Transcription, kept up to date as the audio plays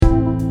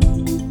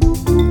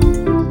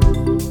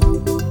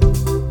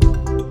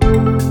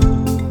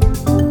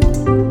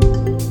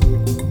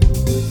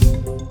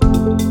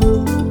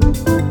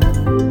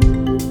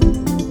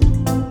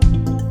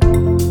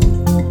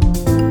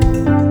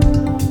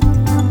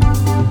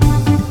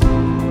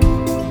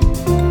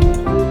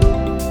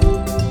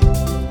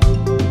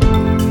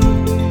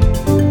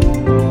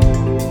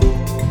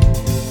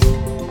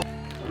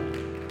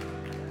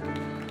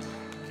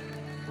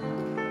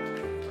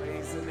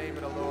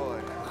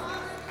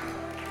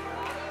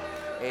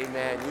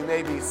Amen. You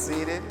may be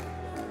seated.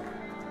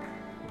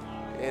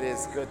 It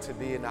is good to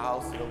be in the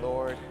house of the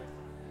Lord.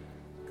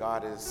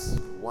 God is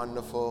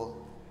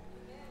wonderful.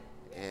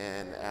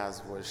 And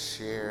as was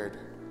shared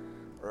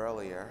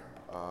earlier,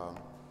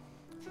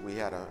 we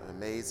had an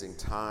amazing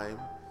time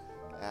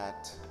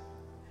at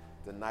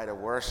the night of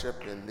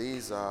worship. And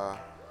these are,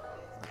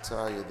 I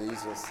tell you,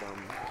 these are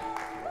some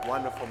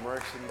wonderful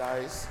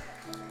merchandise.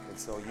 And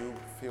so you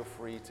feel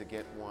free to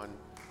get one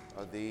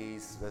of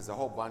these. There's a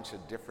whole bunch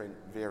of different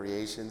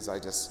variations. I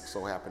just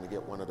so happen to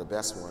get one of the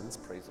best ones,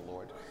 praise the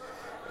Lord.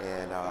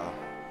 And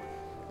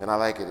I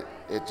like it.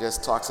 It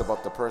just talks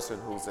about the person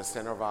who's the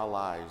center of our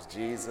lives.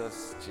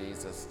 Jesus,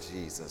 Jesus,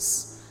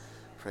 Jesus.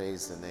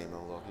 Praise the name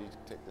of the Lord. Can you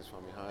take this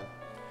from me, hon?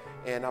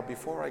 And now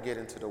before I get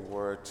into the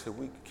word,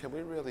 can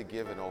we really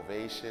give an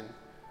ovation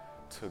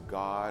to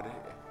God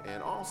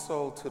and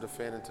also to the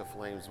Fan into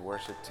Flames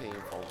worship team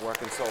for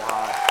working so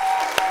hard.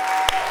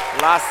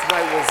 Last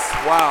night was,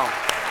 wow,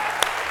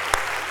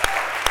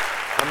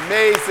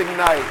 amazing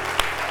night.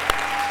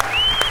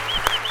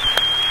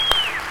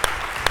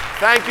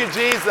 Thank you,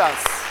 Jesus.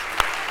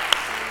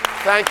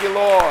 Thank you,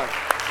 Lord.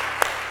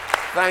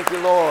 Thank you,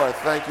 Lord.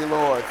 Thank you,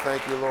 Lord.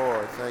 Thank you,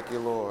 Lord. Thank you,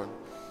 Lord.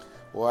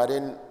 Well, I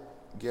didn't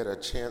get a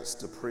chance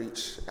to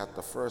preach at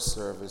the first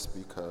service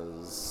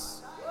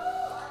because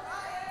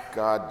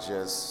God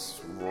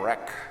just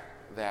wrecked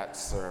that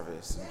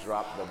service and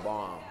dropped the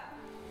bomb.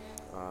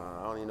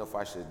 I don't even know if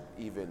I should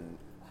even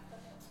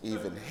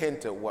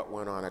hint at what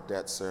went on at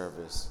that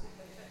service.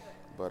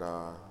 But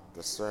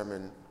the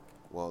sermon,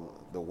 well,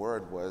 the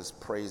word was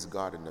praise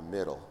God in the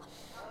middle.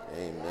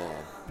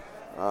 Amen.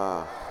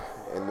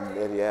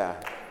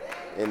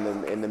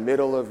 In the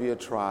middle of your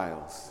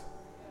trials,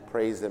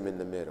 praise Him in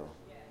the middle.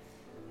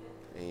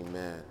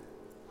 Amen.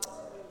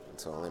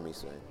 So let me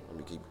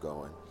keep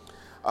going.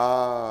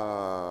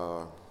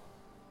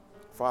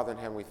 Father in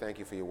heaven, we thank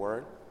you for your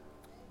word.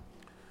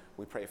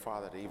 We pray,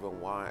 Father, that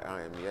even while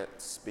I am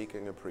yet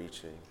speaking and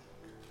preaching,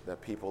 that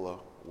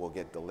people will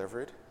get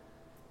delivered,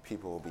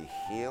 people will be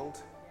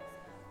healed,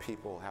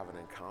 people will have an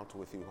encounter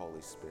with you, Holy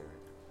Spirit.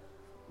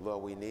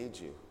 Lord, we need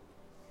you.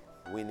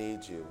 We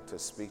need you to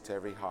speak to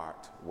every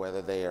heart,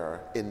 whether they are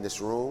in this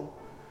room,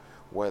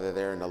 whether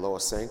they're in the lower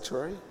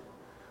sanctuary,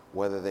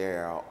 whether they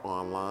are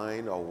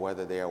online, or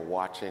whether they are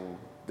watching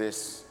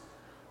this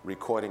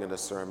recording of the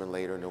sermon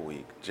later in the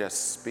week.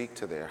 Just speak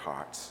to their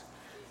hearts.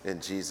 In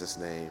Jesus'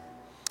 name,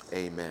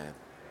 amen.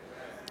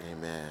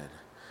 Amen.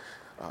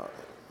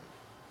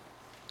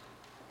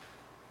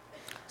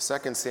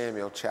 2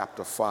 Samuel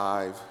chapter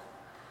 5,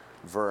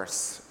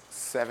 verse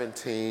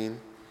 17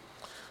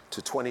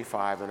 to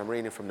 25, and I'm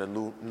reading from the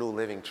New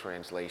Living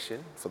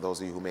Translation, for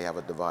those of you who may have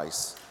a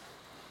device.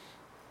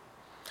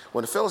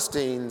 When the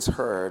Philistines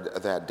heard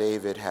that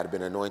David had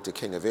been anointed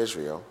king of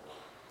Israel,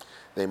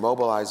 they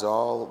mobilized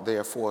all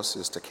their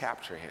forces to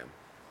capture him.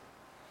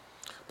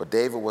 But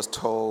David was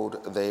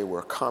told they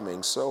were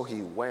coming, so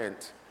he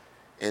went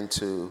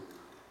into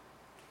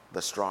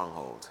the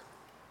stronghold.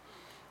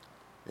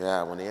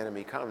 Yeah, when the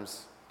enemy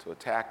comes to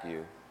attack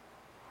you,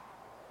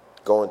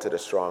 go into the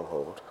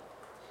stronghold.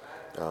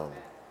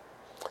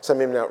 Some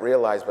of you may not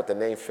realize, but the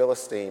name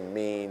Philistine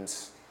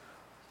means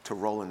to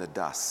roll in the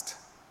dust.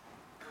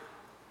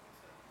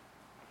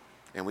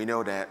 And we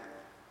know that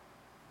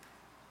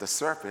the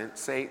serpent,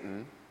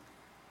 Satan,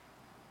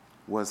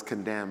 was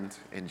condemned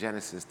in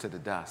Genesis to the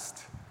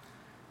dust.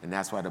 And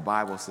that's why the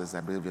Bible says,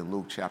 I believe in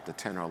Luke chapter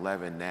 10 or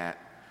 11, that,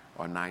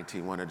 or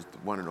 19, one of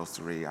those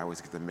three, I always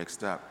get them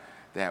mixed up,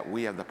 that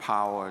we have the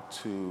power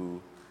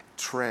to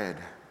tread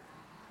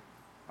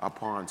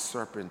upon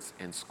serpents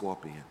and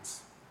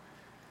scorpions.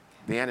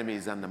 The enemy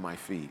is under my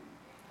feet.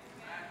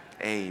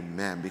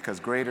 Amen. Because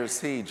greater is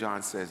he,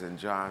 John says in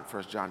 1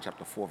 John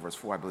chapter 4, verse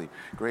 4, I believe,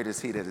 greater is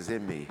he that is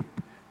in me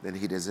than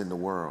he that is in the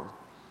world.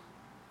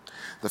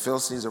 The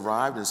Philistines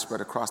arrived and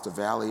spread across the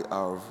valley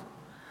of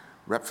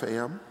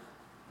Rephaim.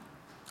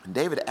 And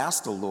David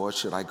asked the Lord,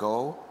 should I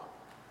go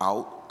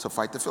out to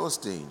fight the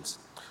Philistines?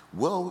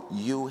 Will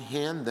you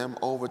hand them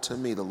over to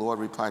me? The Lord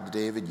replied to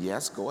David,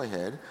 yes, go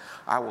ahead.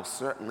 I will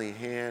certainly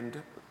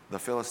hand the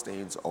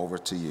Philistines over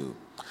to you.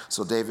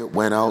 So David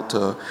went out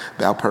to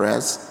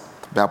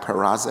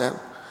Baal-perazim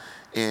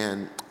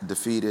and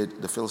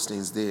defeated the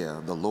Philistines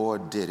there. The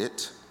Lord did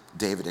it,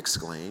 David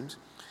exclaimed.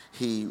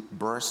 He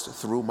burst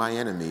through my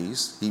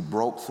enemies. He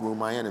broke through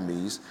my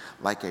enemies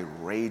like a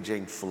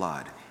raging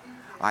flood.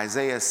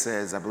 Isaiah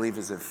says, I believe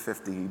it's in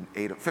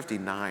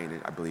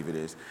 59, I believe it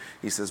is.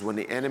 He says, when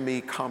the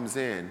enemy comes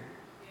in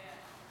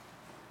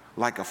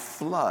like a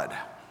flood,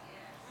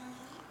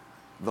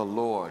 the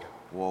Lord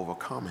will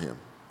overcome him.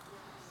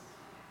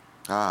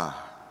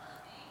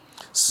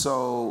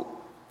 So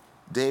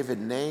David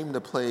named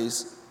the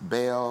place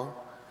Baal-perazim,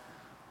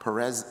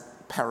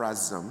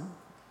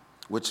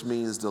 which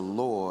means the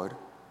Lord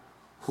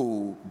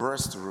who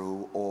burst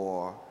through,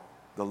 or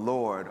the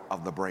Lord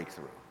of the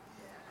breakthrough.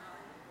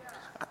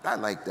 I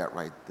like that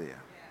right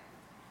there.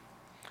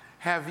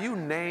 Have you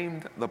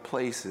named the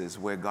places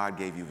where God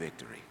gave you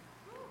victory?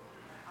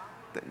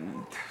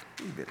 You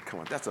better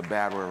come on. That's a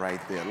bad word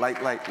right there. Like,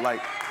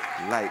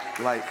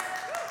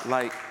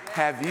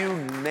 have you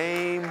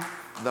named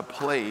the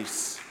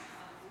place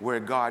where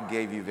God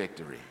gave you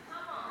victory?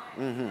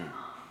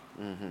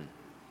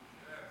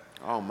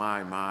 Oh,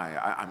 my.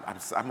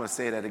 I'm going to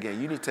say that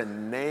again. You need to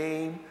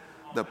name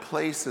the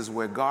places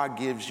where God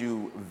gives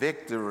you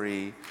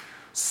victory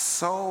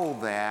so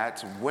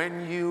that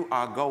when you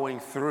are going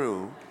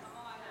through,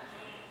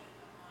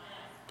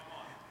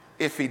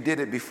 if he did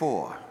it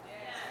before,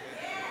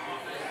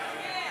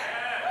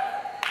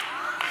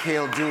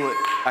 he'll do it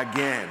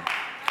again.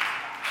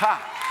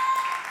 Ha!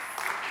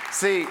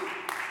 See,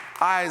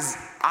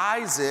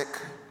 Isaac,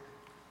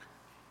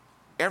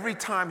 every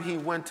time he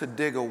went to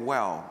dig a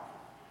well,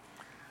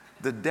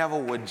 the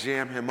devil would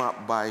jam him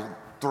up by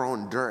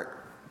throwing dirt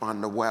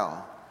on the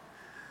well.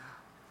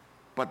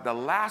 But the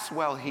last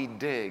well he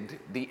digged,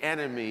 the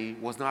enemy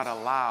was not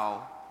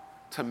allowed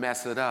to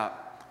mess it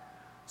up.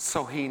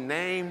 So he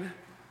named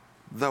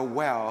the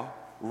well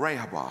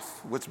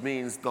Rehoboth, which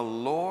means the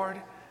Lord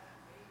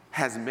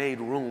has made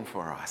room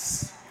for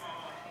us.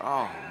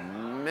 Oh,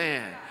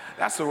 man.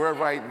 That's the word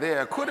right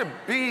there. Could it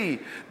be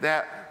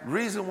that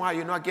reason why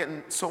you're not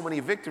getting so many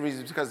victories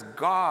is because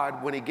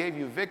God, when he gave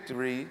you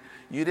victory,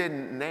 you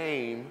didn't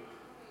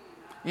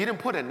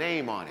put a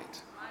name on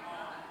it.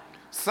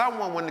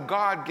 Someone, when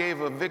God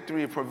gave a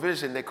victory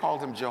provision, they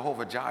called him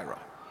Jehovah Jireh.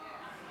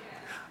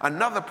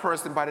 Another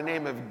person by the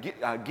name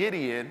of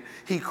Gideon,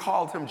 he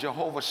called him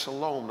Jehovah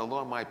Shalom, the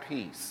Lord my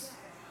peace.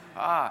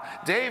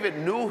 David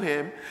knew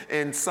him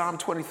in Psalm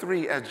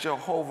 23 as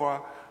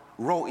Jehovah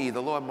Roi,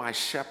 the Lord my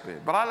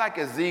shepherd. But I like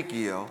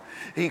Ezekiel,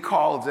 he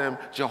called him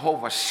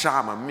Jehovah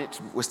Shammah,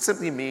 which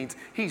simply means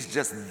he's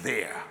just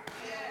there.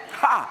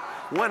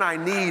 When I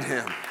need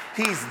him,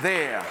 he's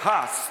there.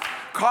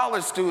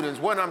 College students,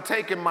 when I'm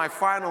taking my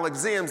final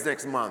exams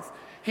next month,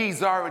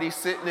 he's already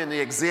sitting in the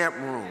exam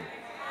room.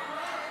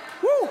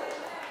 Woo!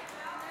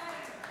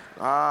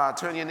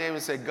 Turn your neighbor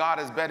and say, God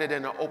is better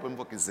than an open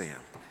book exam.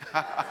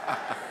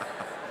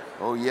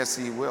 Oh, yes,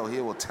 he will. He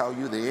will tell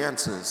you the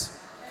answers.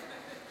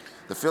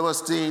 The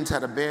Philistines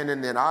had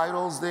abandoned their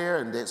idols there,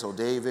 and so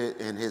David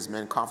and his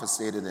men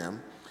confiscated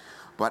them.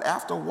 But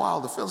after a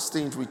while, the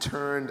Philistines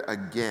returned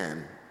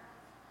again.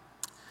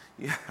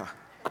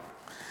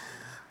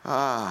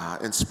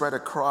 And spread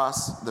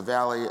across the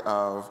valley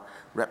of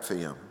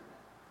Rephaim.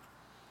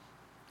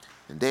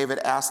 And David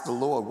asked the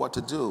Lord what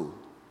to do.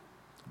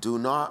 Do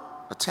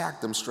not attack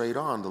them straight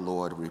on, the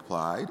Lord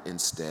replied.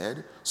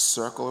 Instead,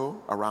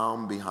 circle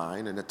around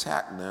behind and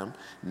attack them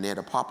near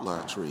the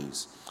poplar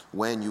trees.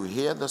 When you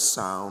hear the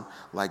sound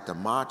like the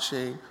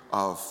marching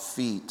of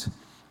feet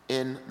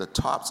in the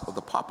tops of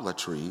the poplar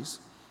trees,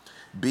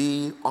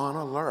 be on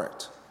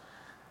alert.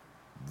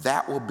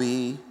 That will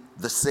be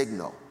the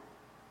signal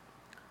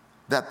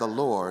that the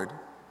Lord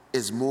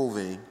is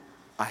moving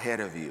ahead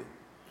of you.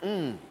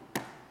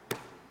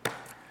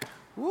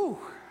 Woo.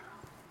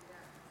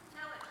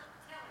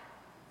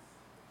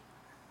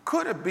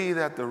 Could it be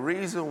that the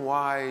reason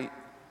why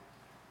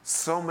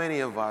so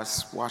many of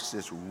us, watch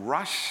this,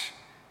 rush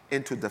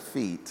into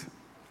defeat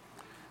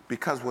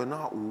because we're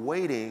not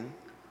waiting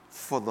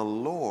for the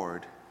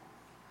Lord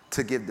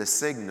to give the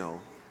signal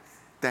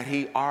that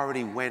he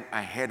already went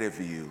ahead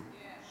of you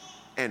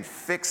and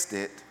fixed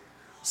it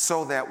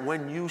so that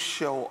when you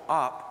show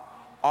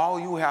up, all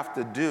you have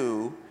to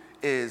do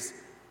is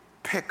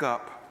pick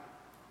up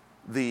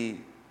the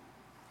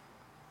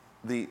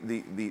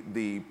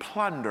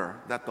plunder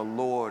that the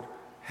Lord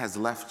has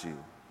left you.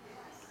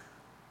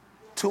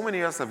 Too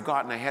many of us have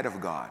gotten ahead of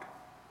God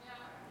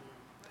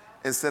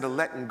instead of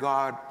letting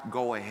God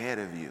go ahead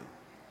of you.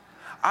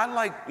 I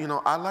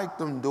like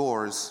them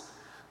doors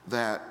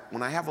that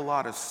when I have a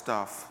lot of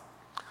stuff,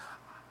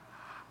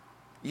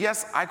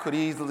 yes, I could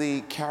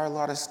easily carry a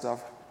lot of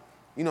stuff,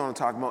 you know what I'm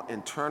talking about,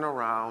 and turn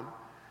around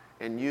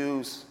and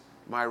use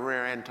my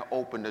rear end to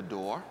open the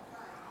door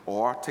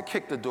or to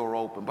kick the door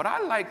open. But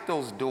I like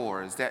those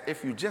doors that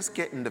if you just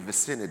get in the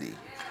vicinity,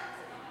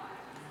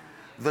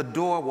 the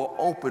door will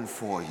open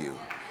for you.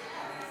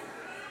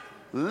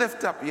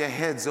 Lift up your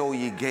heads, O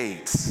ye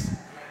gates,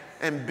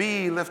 and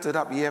be lifted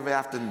up, ye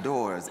everlasting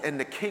doors, and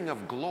the King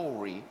of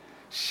glory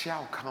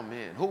shall come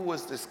in. Who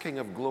is this King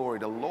of glory?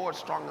 The Lord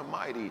strong and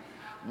mighty,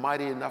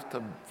 mighty enough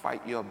to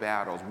fight your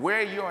battles.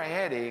 Where you're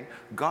heading,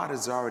 God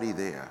is already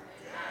there.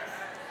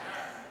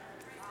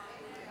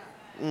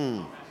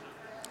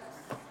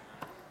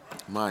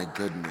 My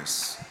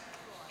goodness.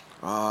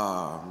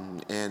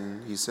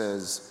 And he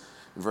says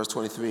in verse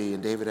 23,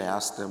 and David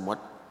asked them what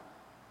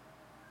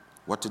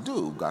to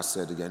do. God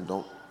said again,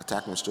 don't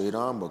attack them straight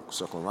on, but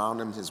circle around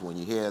them. He says, when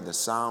you hear the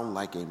sound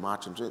like a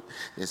marching troop,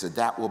 he said,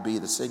 that will be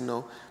the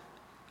signal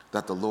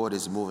that the Lord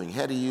is moving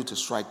ahead of you to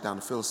strike down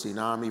the Philistine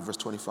army. Verse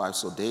 25,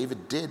 so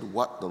David did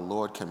what the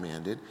Lord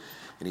commanded,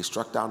 and he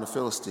struck down the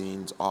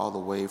Philistines all the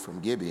way from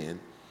Gibeon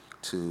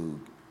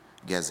to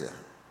Gezer.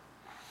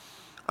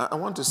 I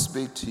want to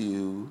speak to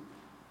you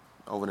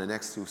over the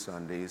next 2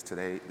 Sundays,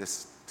 today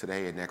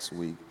and next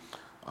week,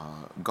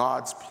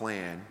 God's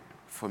plan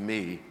for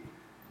me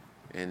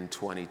in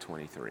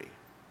 2023.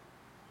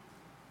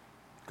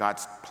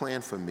 God's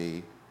plan for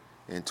me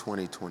in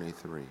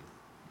 2023.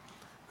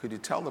 Could you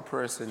tell the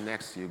person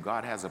next to you,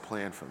 God has a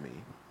plan for me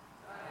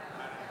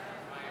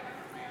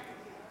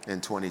in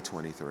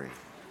 2023?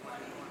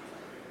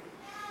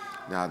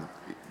 Now,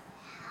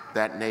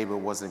 that neighbor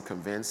wasn't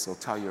convinced, so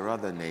tell your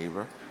other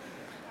neighbor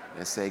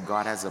and say,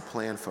 God has a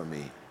plan for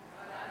me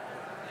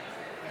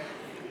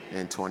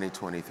in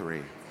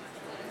 2023.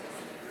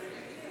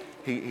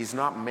 He's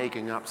not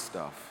making up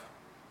stuff.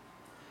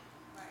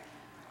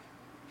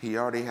 He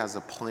already has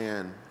a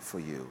plan for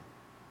you.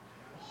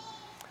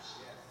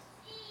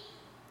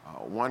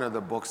 One of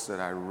the books that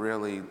I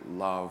really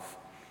love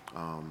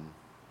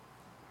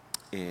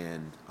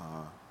and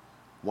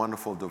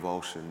wonderful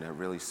devotion that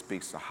really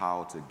speaks to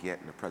how to get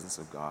in the presence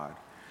of God,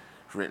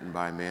 written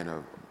by a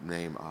man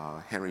named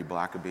Henry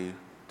Blackaby,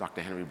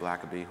 Dr. Henry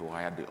Blackaby, who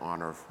I had the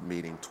honor of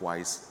meeting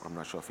twice. I'm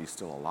not sure if he's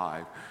still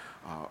alive,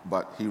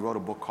 but he wrote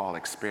a book called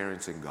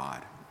Experiencing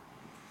God.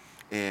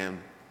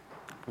 And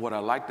what I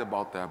liked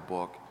about that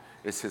book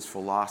is his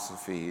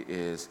philosophy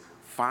is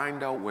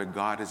find out where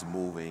God is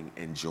moving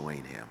and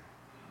join him.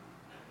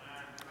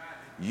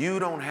 You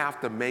don't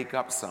have to make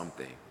up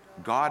something.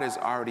 God is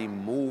already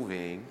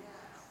moving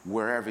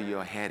wherever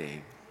you're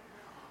heading.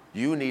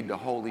 You need the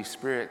Holy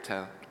Spirit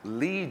to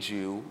lead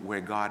you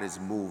where God is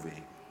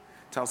moving.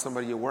 Tell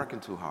somebody you're working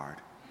too hard.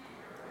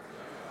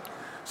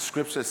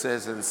 Scripture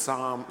says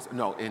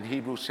in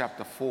Hebrews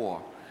chapter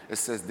 4, it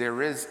says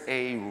there is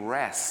a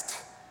rest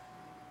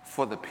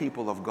for the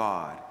people of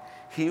God.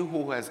 He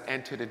who has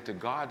entered into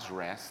God's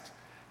rest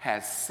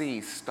has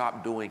ceased,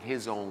 stopped doing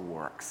his own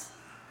works.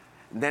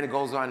 And then it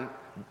goes on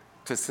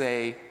to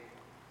say,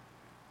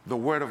 the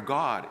word of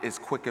God is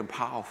quick and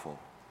powerful,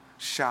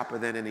 sharper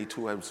than any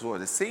two-edged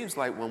sword. It seems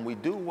like when we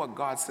do what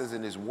God says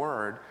in his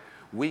word,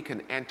 we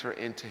can enter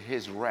into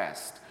his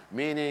rest,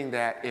 meaning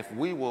that if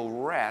we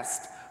will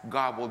rest,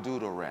 God will do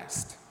the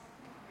rest.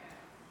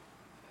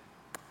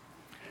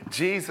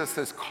 Jesus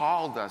has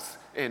called us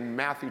in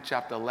Matthew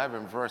chapter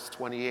 11, verse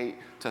 28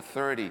 to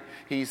 30.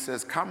 He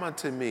says, come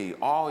unto me,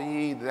 all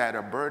ye that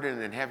are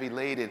burdened and heavy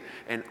laden,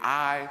 and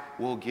I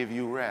will give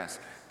you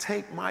rest.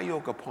 Take my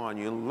yoke upon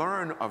you and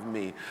learn of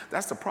me.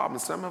 That's the problem.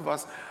 Some of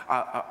us,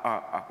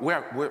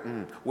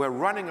 we're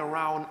running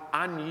around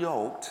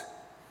unyoked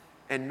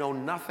and know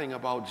nothing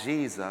about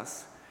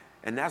Jesus,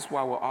 and that's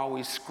why we're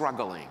always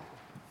struggling.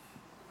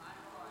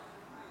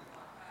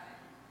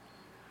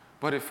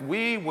 But if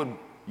we would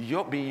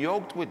be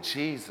yoked with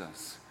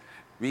Jesus,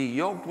 be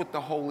yoked with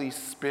the Holy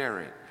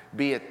Spirit,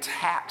 be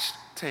attached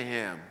to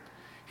him,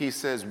 he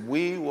says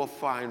we will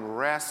find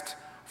rest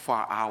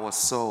for our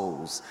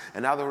souls.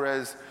 In other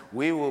words,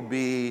 we will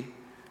be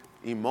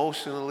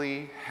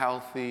emotionally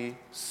healthy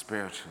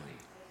spiritually.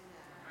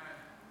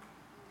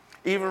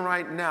 Even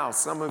right now,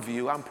 some of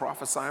you, I'm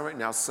prophesying right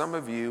now, some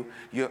of you,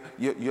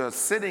 you're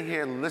sitting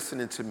here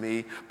listening to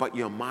me, but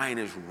your mind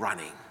is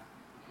running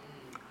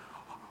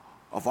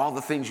of all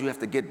the things you have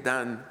to get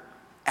done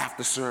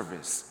after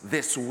service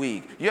this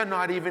week. You're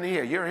not even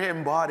here. You're here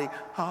in body,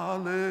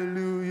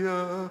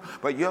 hallelujah,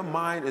 but your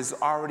mind is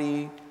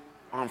already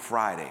on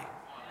Friday.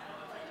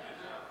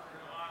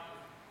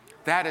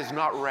 That is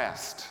not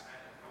rest.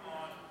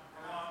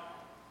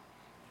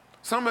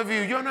 Some of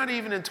you, you're not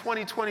even in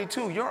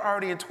 2022. You're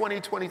already in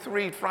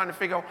 2023 trying to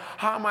figure out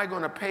how am I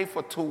going to pay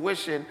for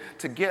tuition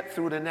to get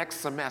through the next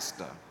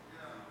semester.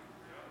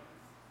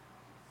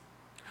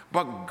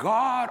 But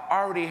God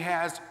already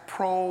has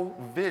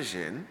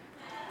provision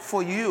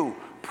for you.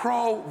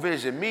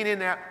 Provision, meaning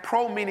that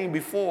pro meaning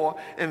before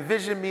and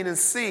vision meaning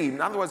see.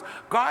 In other words,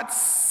 God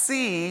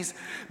sees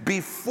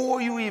before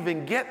you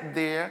even get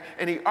there,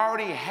 and he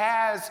already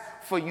has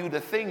for you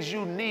the things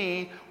you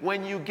need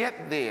when you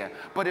get there.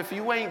 But if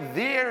you ain't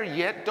there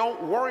yet,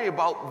 don't worry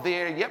about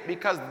there yet,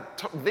 because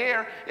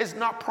there is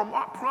not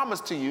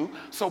promised to you.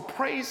 So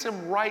praise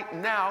him right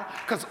now,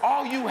 because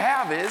all you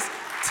have is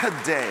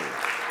today.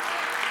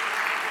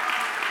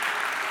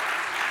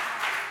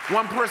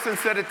 One person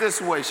said it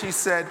this way. She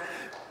said,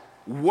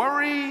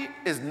 worry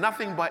is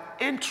nothing but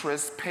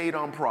interest paid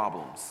on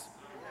problems.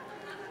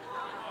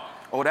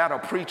 Oh, that'll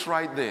preach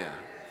right there.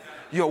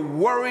 You're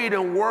worried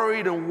and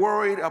worried and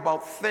worried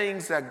about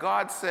things that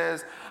God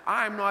says,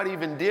 I'm not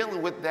even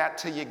dealing with that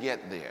till you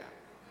get there.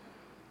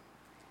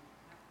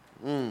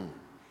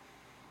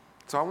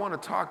 So I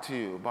want to talk to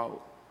you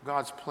about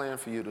God's plan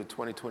for you to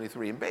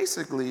 2023. And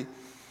basically,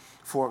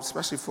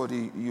 especially for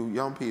you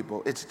young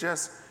people, it's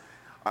just,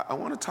 I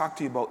want to talk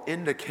to you about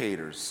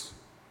indicators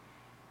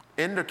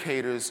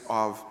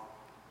of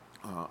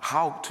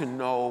how to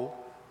know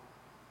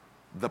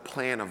the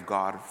plan of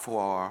God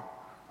for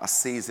a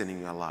season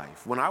in your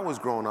life. When I was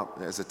growing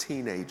up as a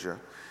teenager,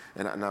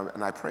 and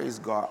I praise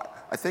God,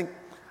 I think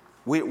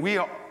we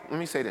are, let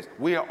me say this,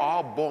 we are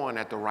all born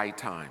at the right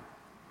time.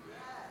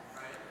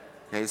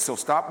 Okay, so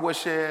stop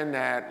wishing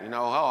that,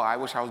 oh, I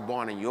wish I was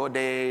born in your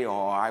day,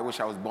 or I wish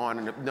I was born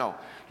in no.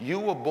 You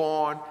were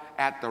born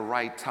at the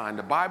right time.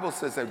 The Bible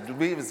says, I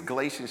believe it's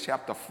Galatians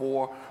chapter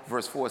 4,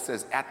 verse 4, it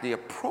says, at the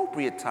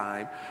appropriate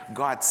time,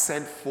 God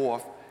sent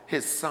forth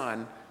his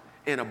son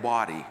in a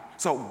body.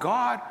 So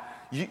God,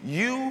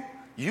 you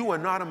are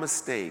not a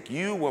mistake.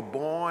 You were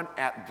born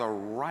at the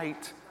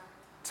right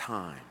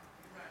time.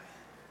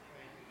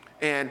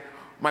 And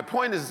my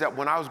point is that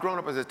when I was growing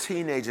up as a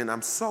teenager, and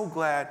I'm so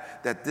glad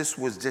that this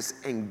was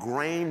just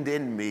ingrained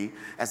in me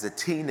as a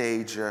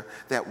teenager,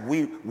 that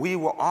we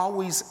were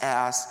always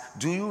asked,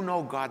 do you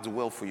know God's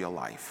will for your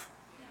life?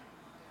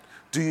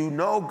 Do you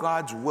know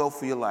God's will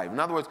for your life? In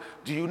other words,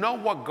 do you know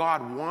what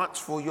God wants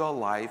for your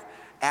life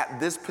at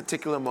this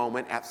particular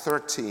moment at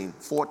 13,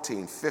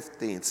 14,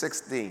 15,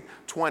 16,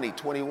 20,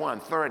 21,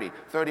 30,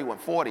 31,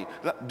 40?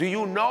 Do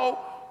you know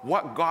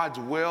what God's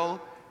will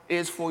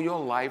is for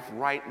your life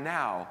right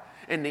now?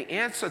 And the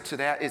answer to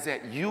that is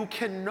that you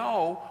can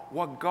know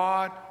what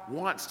God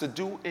wants to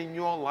do in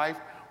your life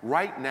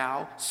right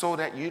now so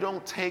that you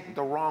don't take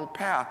the wrong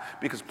path.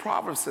 Because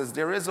Proverbs says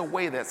there is a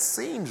way that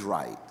seems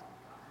right,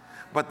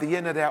 but the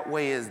end of that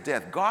way is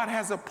death. God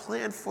has a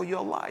plan for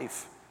your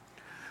life.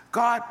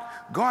 God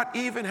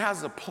even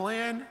has a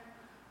plan. In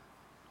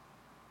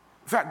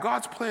fact,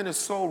 God's plan is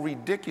so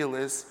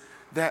ridiculous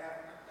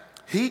that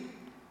he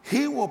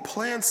will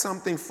plan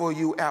something for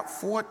you at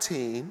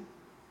 14,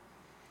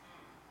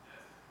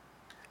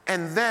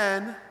 and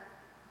then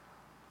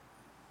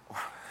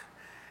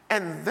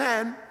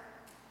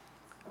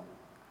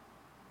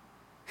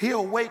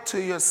he'll wait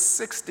till you're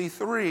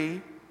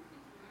 63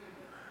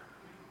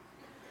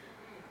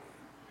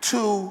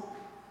 to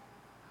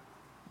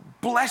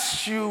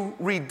bless you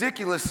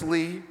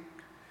ridiculously,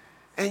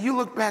 and you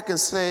look back and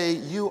say,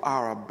 you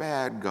are a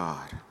bad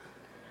God.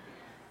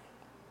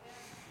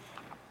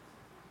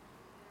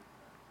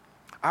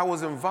 I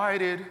was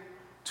invited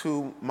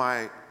to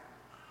my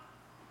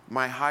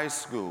high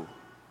school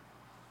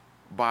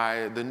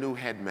by the new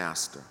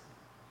headmaster.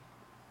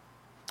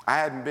 I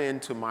hadn't been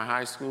to my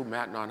high school,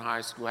 Mattnon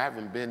High School. I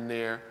haven't been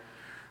there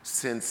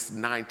since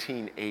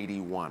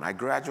 1981. I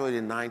graduated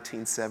in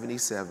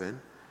 1977,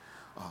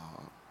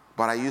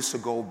 but I used to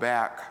go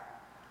back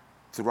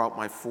throughout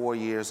my 4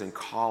 years in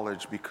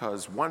college,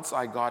 because once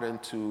I got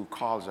into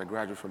college, I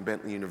graduated from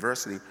Bentley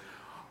University.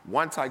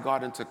 Once I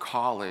got into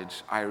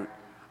college,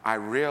 I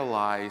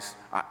realized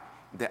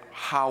that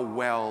how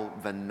well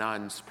the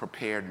nuns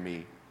prepared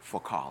me for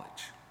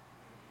college.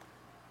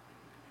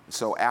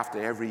 So after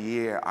every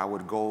year, I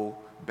would go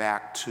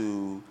back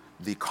to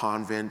the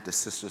convent, the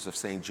Sisters of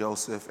St.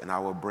 Joseph, and I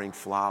would bring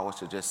flowers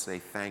to just say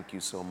thank you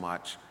so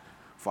much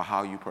for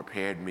how you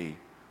prepared me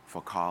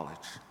for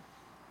college.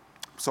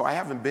 So I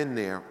haven't been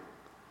there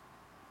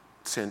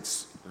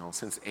since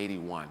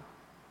 81.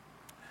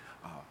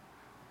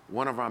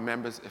 One of our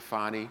members,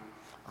 Ifani,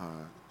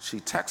 she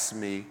texted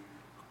me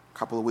a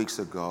couple of weeks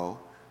ago.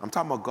 I'm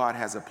talking about God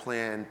has a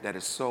plan that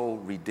is so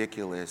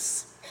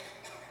ridiculous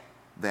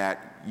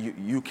that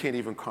you can't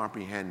even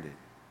comprehend it.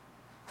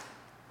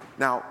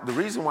 Now, the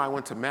reason why I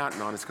went to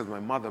Mattnon is because my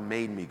mother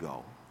made me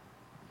go.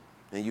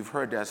 And you've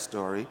heard that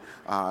story.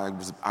 I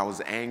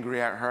was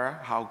angry at her.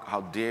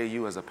 How dare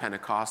you as a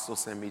Pentecostal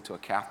send me to a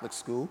Catholic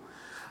school?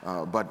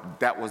 But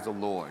that was the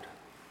Lord.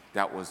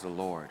 That was the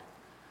Lord.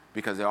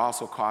 Because it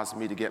also caused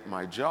me to get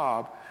my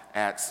job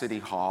at City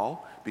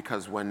Hall,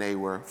 because when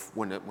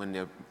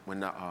the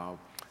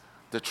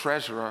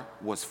treasurer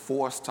was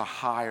forced to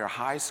hire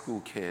high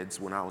school kids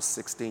when I was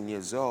 16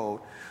 years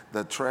old,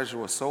 the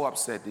treasurer was so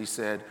upset, he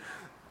said,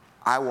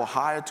 I will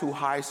hire 2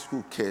 high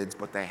school kids,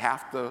 but they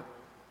have to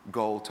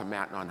go to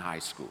Mattnon High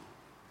School.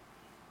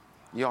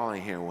 Y'all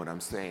ain't hearing what I'm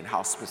saying,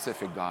 how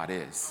specific God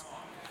is.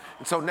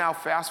 And so now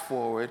fast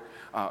forward,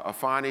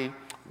 Afani,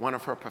 one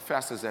of her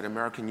professors at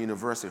American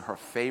University, her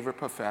favorite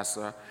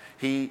professor,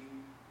 he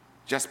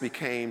just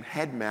became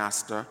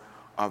headmaster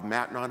of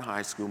Mattnon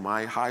High School,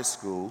 my high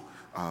school,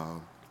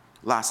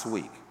 last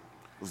week.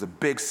 It was a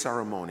big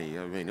ceremony.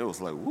 I mean, it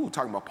was like, ooh,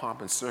 talking about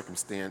pomp and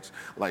circumstance.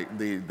 Like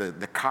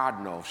the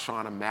Cardinal,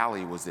 Sean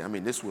O'Malley, was there. I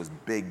mean, this was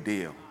a big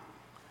deal.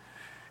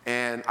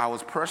 And I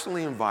was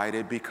personally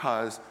invited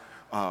because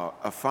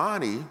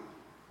Afani,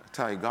 I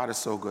tell you, God is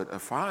so good.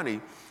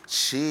 Afani,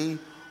 she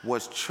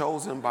was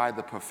chosen by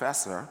the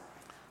professor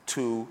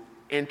to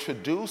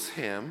introduce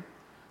him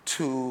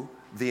to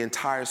the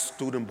entire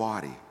student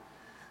body.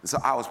 And so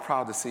I was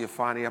proud to see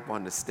Afani up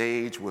on the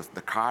stage with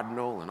the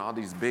cardinal and all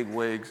these big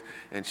wigs.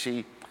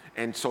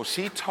 And so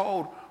she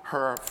told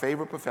her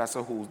favorite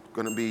professor, who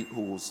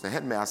was the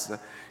headmaster,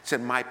 she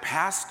said, my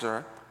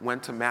pastor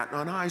went to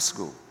Mattnon High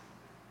School.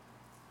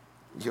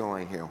 You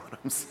ain't hear what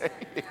I'm saying.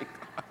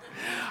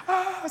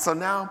 So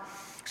now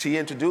she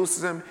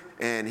introduces him,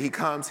 and he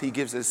comes, he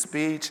gives his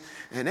speech,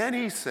 and then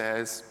he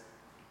says,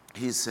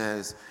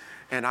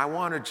 and I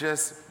want to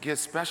just give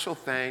special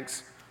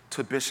thanks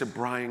to Bishop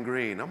Brian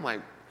Green. I'm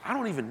like, I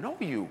don't even know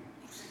you.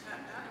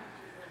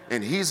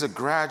 And he's a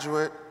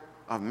graduate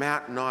of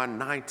Mattnon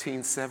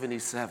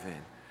 1977.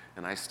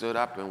 And I stood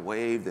up and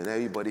waved, and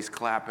everybody's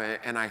clapping,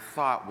 and I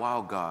thought,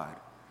 wow, God.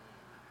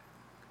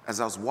 As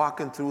I was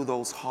walking through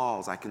those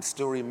halls, I can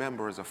still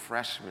remember as a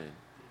freshman,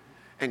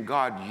 And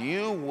God,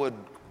 you would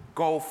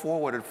go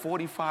forward at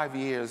 45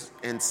 years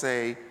and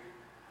say,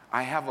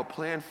 I have a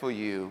plan for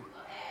you.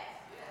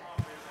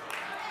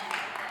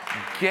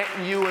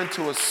 Getting you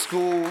into a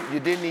school you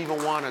didn't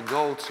even want to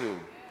go to.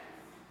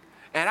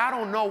 And I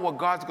don't know what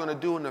God's going to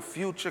do in the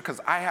future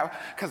because I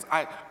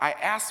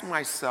ask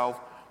myself,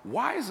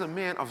 why is a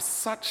man of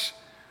such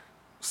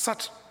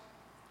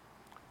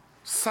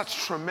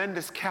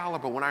tremendous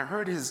caliber? When I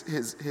heard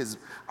his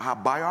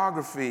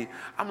biography,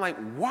 I'm like,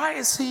 why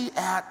is he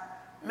at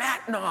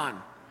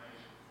Matnon?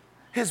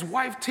 His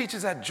wife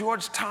teaches at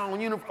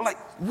Georgetown University. Like,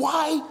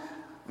 why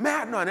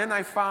Matnon? And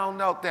I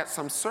found out that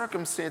some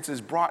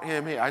circumstances brought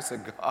him here. I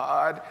said,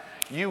 God,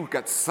 you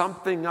got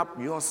something up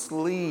your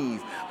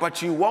sleeve,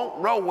 but you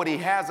won't know what he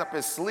has up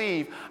his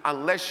sleeve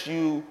unless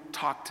you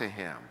talk to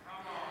him.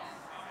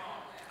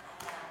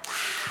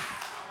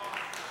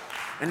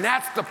 And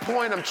that's the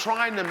point I'm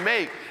trying to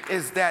make,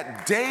 is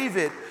that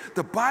David,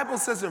 the Bible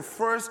says in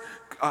 1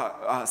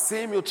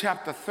 Samuel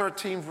chapter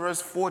 13,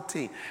 verse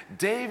 14,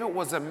 David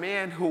was a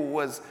man who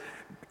was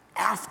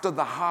after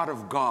the heart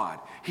of God.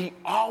 He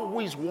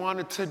always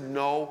wanted to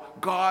know,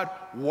 God,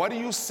 what are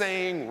you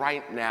saying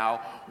right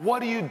now?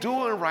 What are you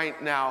doing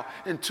right now?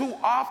 And too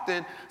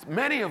often,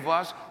 many of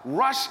us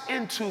rush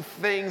into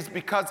things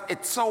because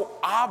it's so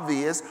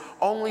obvious,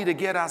 only to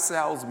get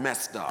ourselves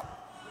messed up.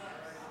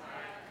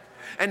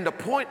 And the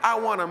point I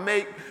want to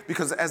make,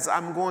 because as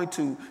I'm going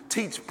to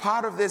teach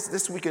part of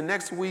this week and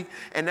next week,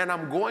 and then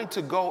I'm going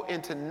to go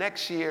into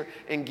next year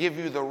and give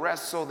you the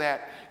rest so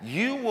that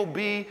you will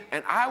be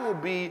and I will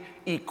be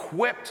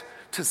equipped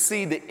to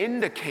see the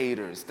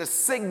indicators, the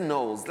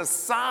signals, the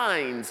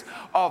signs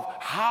of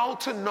how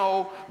to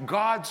know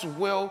God's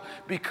will.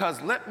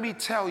 Because let me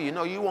tell you,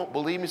 no, you won't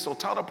believe me, so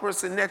tell the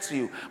person next to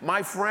you,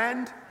 my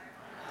friend,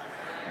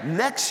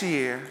 next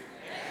year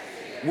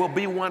will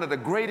be one of the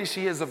greatest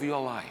years of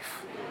your life.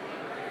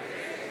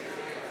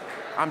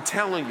 I'm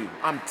telling you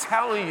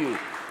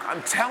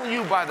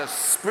by the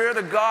Spirit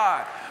of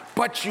God.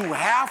 But you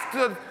have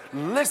to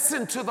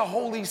listen to the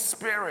Holy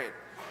Spirit.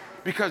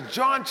 Because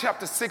John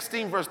chapter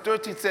 16, verse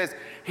 13 says,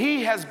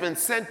 he has been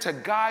sent to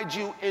guide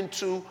you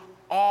into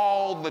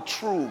all the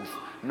truth,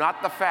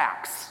 not the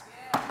facts.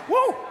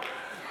 Woo!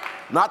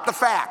 Not the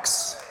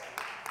facts.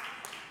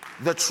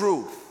 The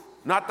truth,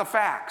 not the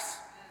facts.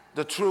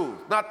 The truth,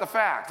 not the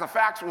facts. The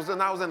facts was when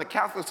I was in the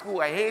Catholic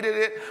school. I hated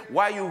it.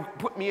 Why you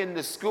put me in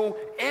this school?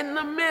 In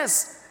the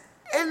midst.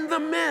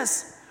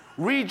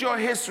 Read your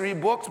history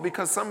books,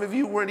 because some of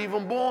you weren't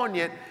even born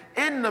yet.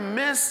 In the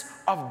midst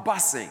of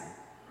busing.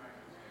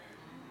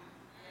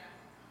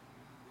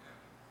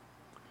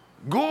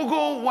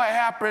 Google what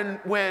happened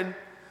when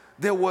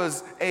there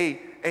was a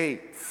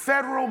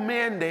federal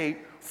mandate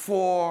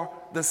for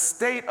the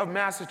state of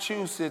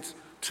Massachusetts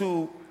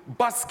to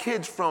bus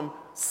kids from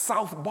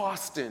South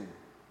Boston.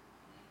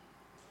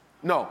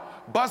 No,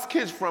 bus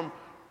kids from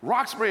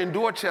Roxbury and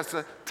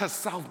Dorchester to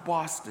South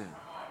Boston.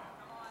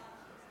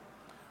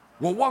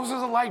 Well, what was it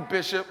like,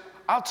 Bishop?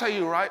 I'll tell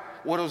you right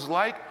what it was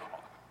like.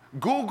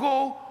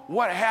 Google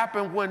what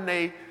happened when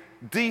they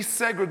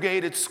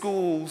desegregated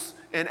schools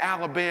in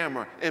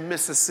Alabama and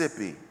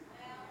Mississippi.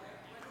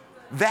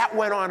 That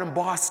went on in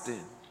Boston.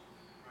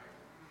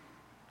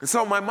 And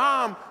so my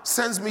mom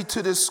sends me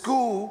to this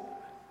school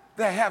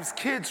that has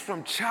kids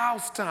from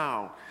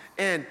Charlestown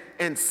and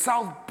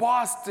South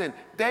Boston.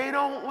 They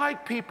don't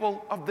like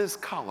people of this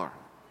color.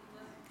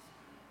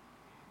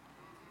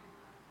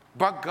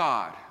 But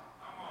God.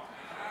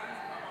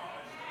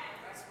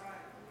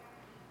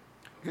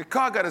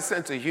 God got a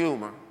sense of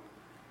humor.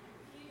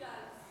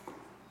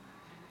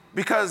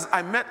 Because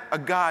I met a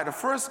guy, the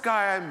first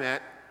guy I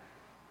met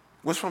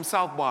was from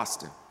South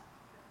Boston.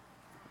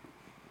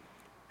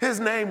 His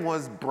name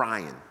was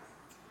Brian.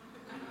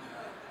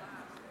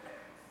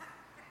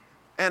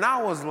 And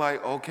I was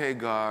like, okay,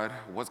 God,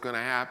 what's going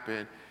to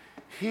happen?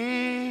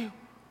 He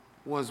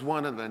was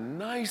one of the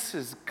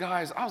nicest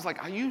guys. I was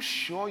like, are you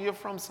sure you're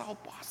from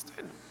South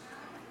Boston?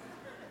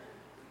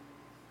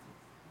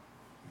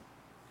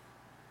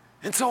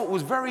 And so it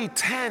was very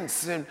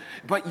tense,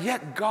 but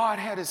yet God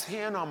had his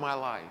hand on my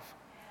life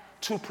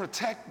to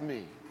protect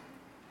me.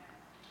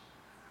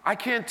 I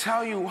can't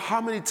tell you how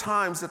many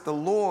times that the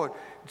Lord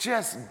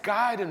just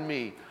guided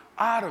me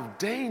out of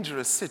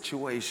dangerous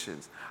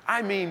situations.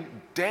 I mean,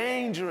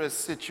 dangerous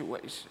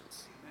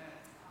situations.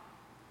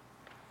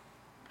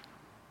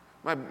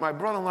 My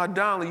brother-in-law,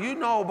 Donnelly, you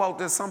know about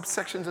there's some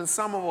sections in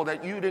Somerville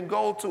that you didn't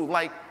go to,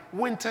 like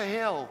Winter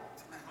Hill.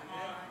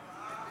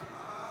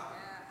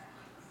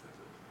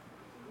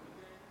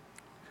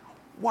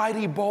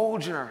 Whitey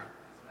Bulger.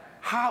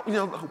 How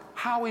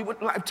he would,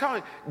 I'm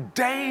telling you,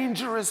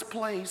 dangerous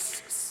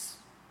places.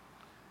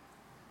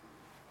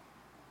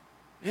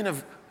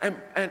 And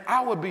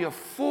I would be a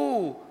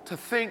fool to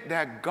think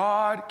that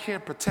God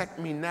can't protect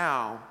me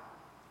now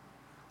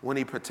when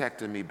he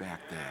protected me back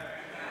then.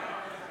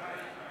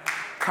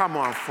 Come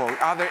on, folks.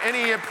 Are there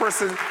any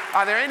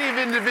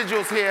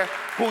individuals here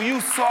who you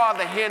saw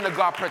the hand of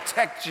God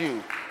protect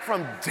you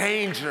from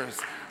dangers,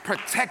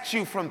 protect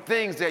you from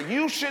things that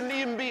you shouldn't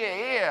even be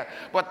here.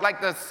 But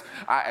like this,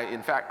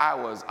 in fact, I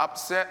was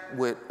upset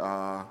with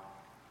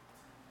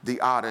the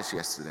artist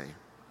yesterday.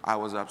 I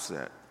was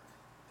upset.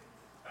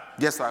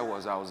 Yes, I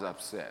was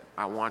upset.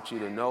 I want you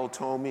to know,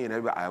 Tommy and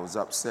everybody, I was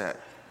upset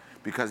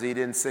because he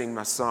didn't sing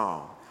my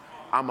song.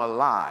 I'm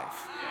alive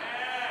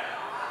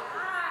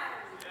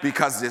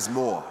because there's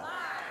more.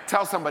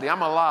 Tell somebody,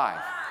 I'm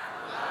alive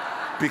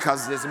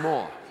because there's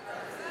more.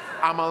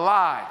 I'm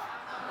alive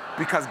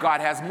because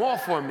God has more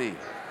for me.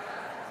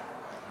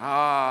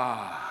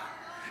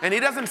 And he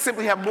doesn't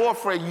simply have more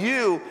for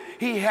you.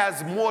 He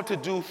has more to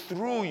do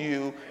through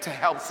you to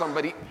help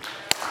somebody.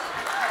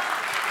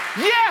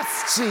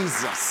 Yes,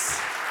 Jesus.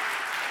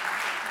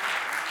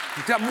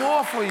 He's got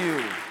more for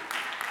you.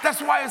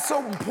 That's why it's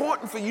so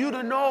important for you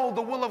to know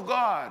the will of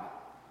God.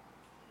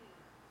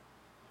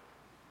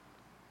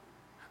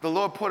 The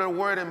Lord put a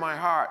word in my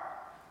heart.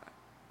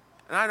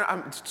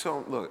 And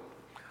look,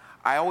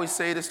 I always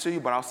say this to you,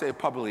 but I'll say it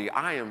publicly.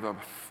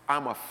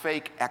 I'm a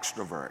fake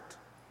extrovert.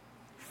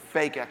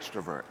 Fake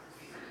extrovert.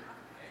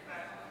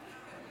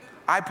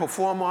 I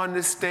perform on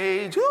this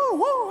stage,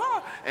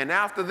 and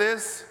after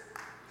this,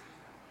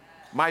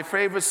 my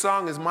favorite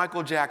song is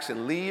Michael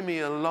Jackson, Leave Me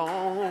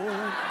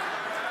Alone.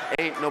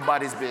 Ain't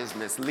nobody's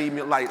business. Leave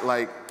me,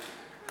 like,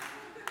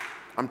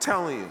 I'm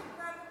telling you.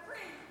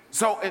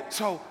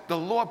 So the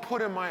Lord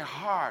put in my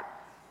heart,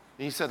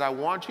 and he said, I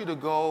want you to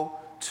go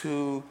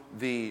to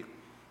the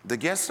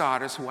guest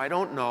artist who I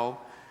don't know,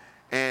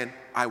 and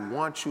I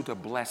want you to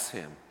bless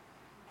him.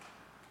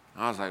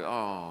 I was like,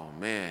 oh,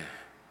 man.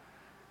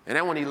 And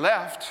then when he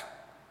left,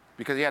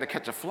 because he had to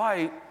catch a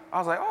flight, I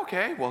was like,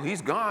 okay, well,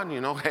 he's gone,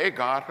 you know. Hey,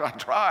 God, I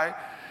tried.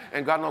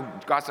 And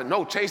God said,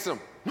 no, chase him.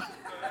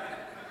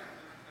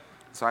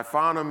 So I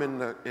found him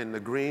in the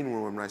green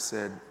room, and I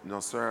said, no,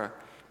 sir,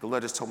 the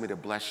Lord just told me to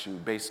bless you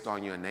based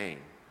on your name.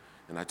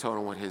 And I told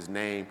him what his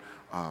name,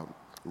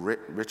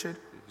 Richard?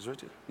 Is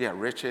Richard? Yeah,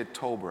 Richard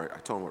Tolbert. I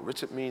told him what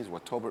Richard means,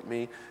 what Tolbert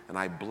means, and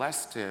I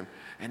blessed him.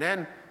 And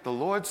then the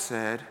Lord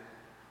said,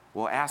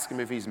 well, ask him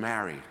if he's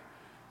married.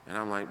 And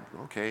I'm like,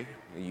 okay,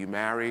 are you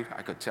married?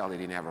 I could tell he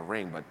didn't have a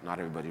ring, but not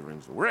everybody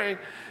rings a ring.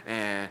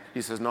 And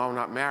he says, no, I'm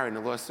not married. And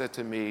the Lord said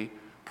to me,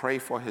 pray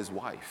for his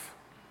wife.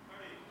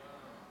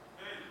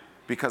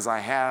 Because I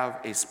have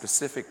a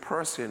specific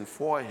person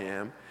for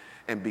him,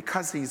 and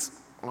because he's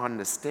on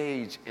the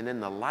stage and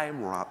in the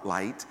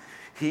limelight,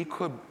 he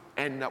could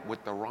end up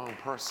with the wrong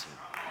person.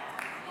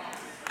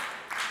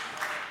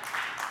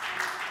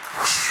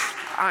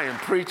 I am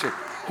preaching.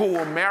 Who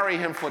will marry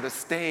him for the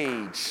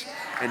stage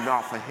and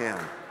not for him.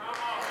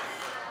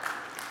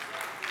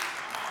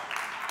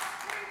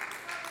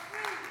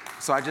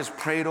 So I just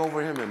prayed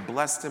over him and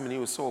blessed him, and he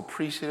was so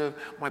appreciative.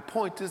 My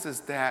point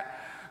is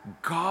that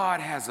God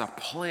has a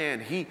plan.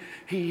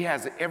 He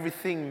has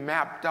everything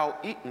mapped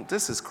out.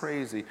 This is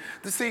crazy.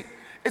 See,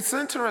 it's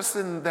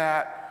interesting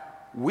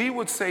that we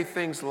would say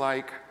things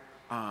like,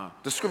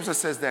 the scripture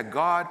says that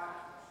God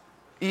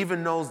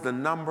even knows the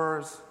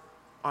numbers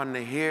on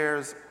the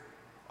hairs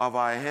of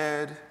our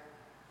head.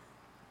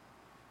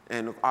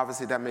 And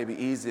obviously that may be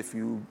easy if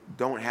you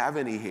don't have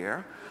any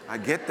hair. I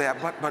get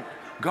that, but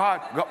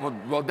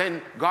well,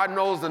 then God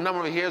knows the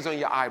number of hairs on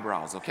your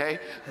eyebrows, okay?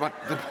 But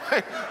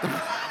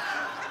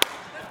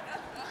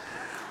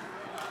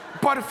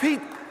but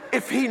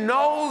if he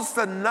knows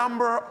the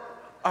number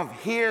of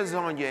hairs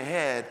on your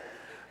head,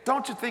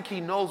 don't you think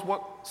he knows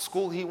what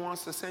school he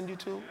wants to send you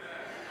to?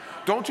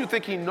 Don't you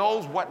think he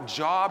knows what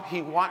job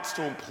he wants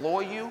to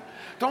employ you?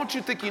 Don't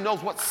you think he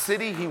knows what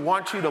city he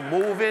wants you to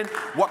move in?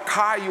 What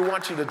car you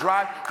want you to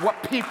drive?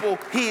 What people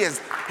he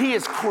has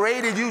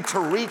created you to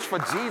reach for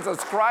Jesus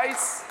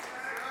Christ?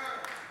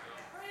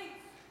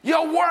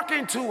 You're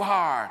working too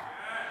hard.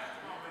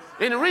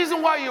 And the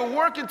reason why you're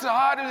working too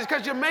hard is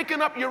because you're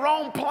making up your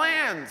own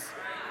plans.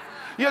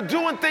 You're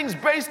doing things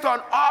based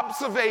on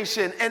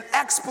observation and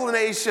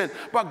explanation,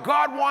 but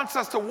God wants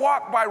us to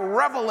walk by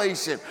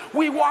revelation.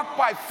 We walk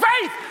by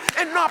faith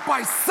and not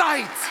by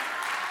sight.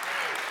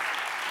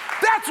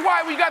 That's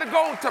why we got to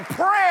go to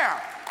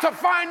prayer to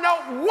find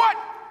out what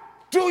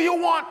do you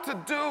want to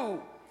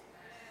do.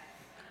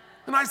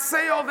 And I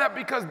say all that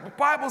because the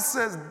Bible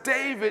says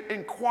David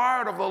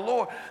inquired of the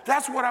Lord.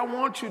 That's what I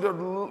want you to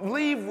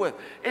leave with.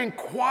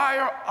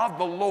 Inquire of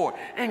the Lord.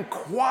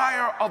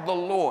 Inquire of the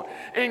Lord.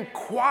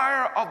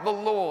 Inquire of the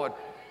Lord.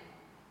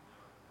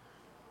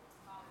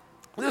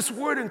 This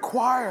word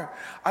inquire,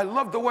 I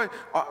love the way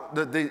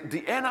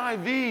the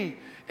NIV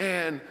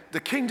and the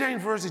King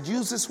James Version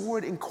use this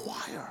word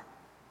inquire.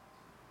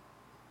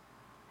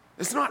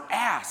 It's not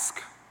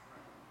ask.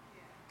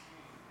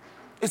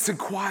 It's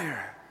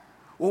inquire.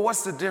 Well,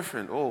 what's the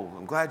difference? Oh,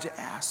 I'm glad you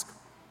asked.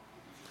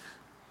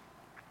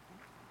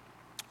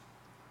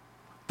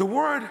 The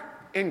word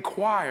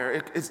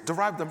inquire, it's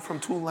derived from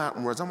two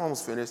Latin words. I'm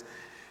almost finished.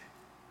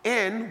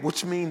 In,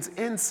 which means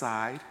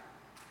inside,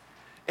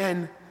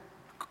 and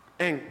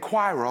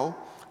quiro,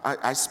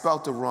 I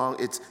spelled it wrong.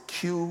 It's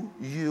Q-U-A-E-R-O,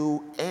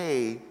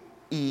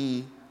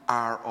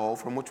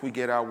 from which we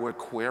get our word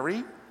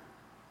query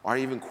or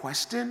even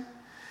question.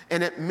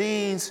 And it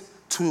means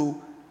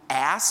to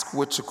ask,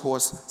 which of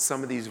course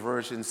some of these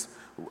versions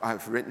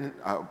I've written,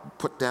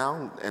 put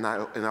down in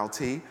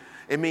NLT.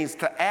 It means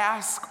to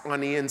ask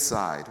on the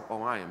inside.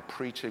 Oh, I am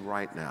preaching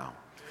right now.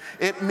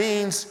 It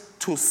means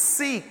to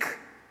seek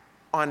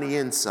on the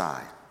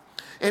inside.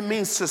 It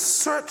means to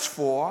search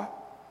for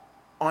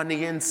on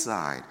the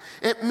inside.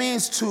 It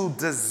means to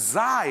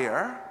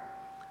desire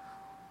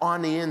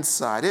on the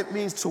inside. It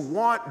means to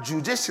want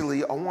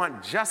judicially or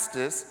want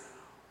justice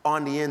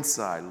on the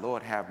inside.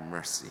 Lord have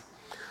mercy.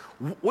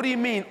 What do you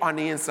mean on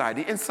the inside?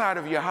 The inside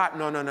of your heart?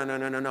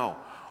 No.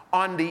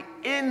 On the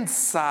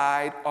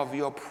inside of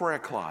your prayer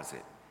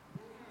closet.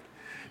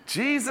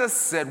 Jesus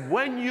said,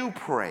 when you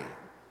pray,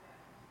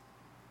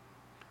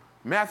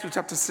 Matthew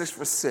chapter 6,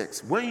 verse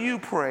 6, when you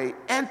pray,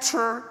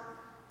 enter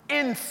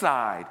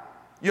inside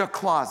your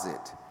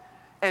closet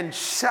and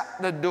shut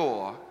the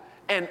door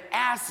and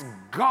ask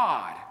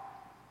God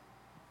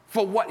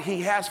for what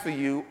he has for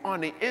you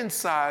on the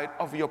inside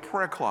of your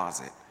prayer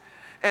closet.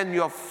 And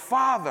your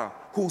Father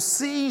who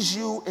sees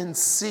you in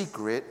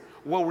secret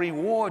will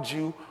reward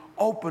you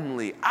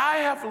openly. I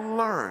have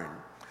learned,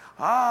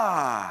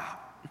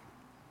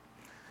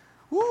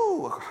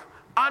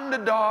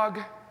 Underdog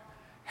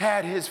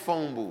had his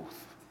phone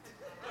booth.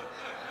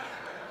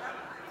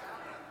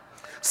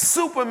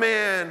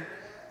 Superman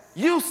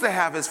used to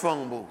have his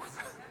phone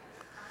booth.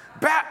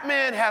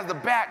 Batman has the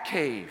Bat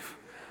Cave.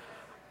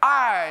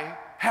 I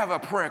have a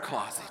prayer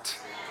closet.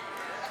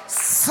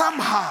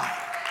 Somehow,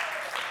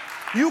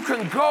 you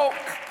can go,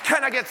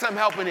 can I get some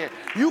help in here?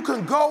 You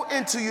can go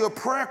into your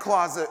prayer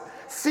closet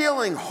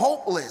feeling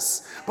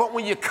hopeless, but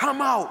when you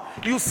come out,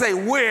 you say,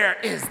 where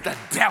is the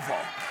devil?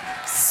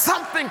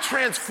 Something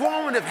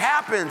transformative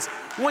happens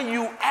when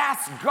you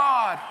ask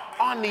God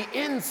on the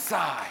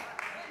inside.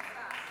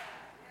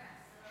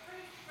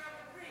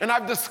 And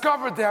I've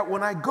discovered that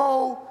when I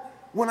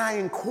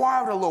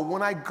inquire the Lord,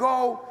 when I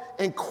go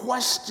and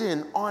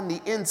question on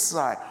the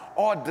inside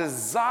or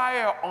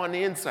desire on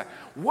the inside,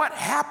 what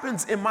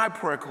happens in my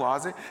prayer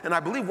closet, and I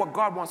believe what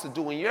God wants to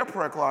do in your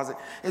prayer closet,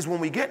 is when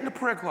we get in the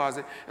prayer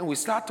closet and we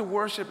start to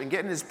worship and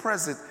get in his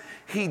presence,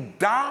 he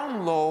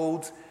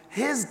downloads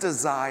his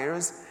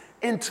desires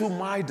into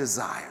my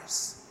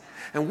desires.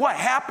 And what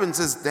happens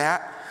is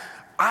that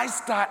I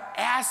start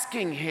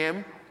asking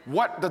him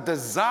what the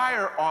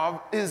desire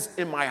of is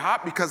in my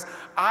heart, because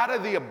out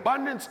of the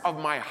abundance of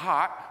my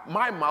heart,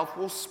 my mouth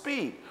will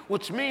speak,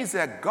 which means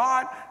that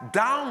God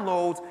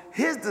downloads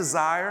his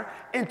desire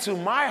into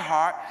my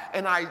heart,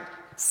 and I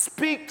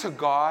speak to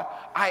God.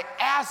 I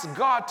ask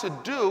God to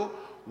do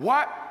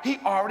what he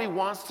already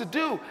wants to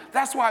do.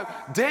 That's why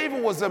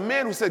David was a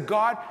man who said,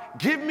 God,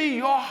 give me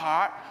your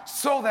heart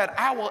so that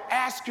I will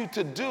ask you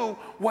to do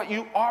what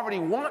you already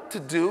want to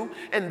do,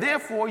 and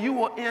therefore you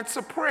will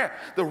answer prayer.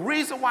 The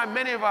reason why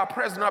many of our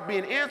prayers are not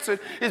being answered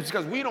is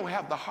because we don't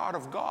have the heart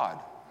of God.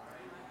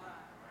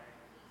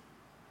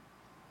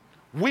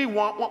 We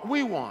want what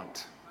we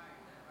want,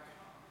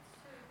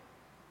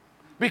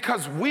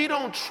 because we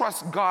don't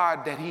trust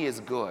God that he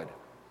is good.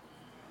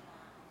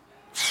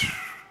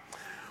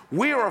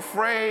 We are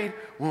afraid,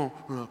 well,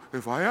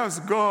 if I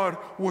ask God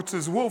what's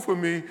his will for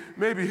me,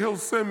 maybe he'll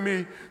send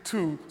me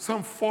to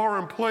some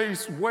foreign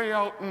place way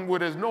out where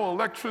there's no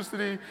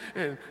electricity,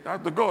 and I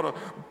have to go to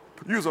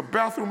use a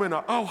bathroom in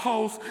an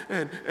outhouse,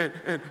 and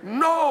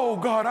no,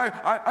 God,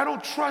 I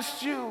don't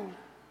trust you.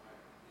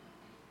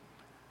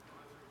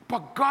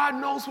 But God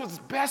knows what's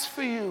best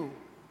for you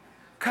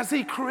because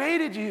he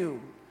created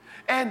you.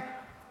 And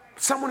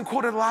someone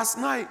quoted last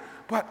night,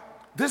 but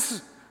this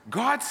is,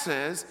 God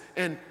says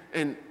in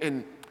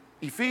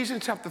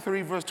Ephesians chapter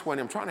 3, verse 20,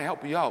 I'm trying to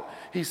help you out.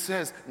 He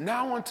says,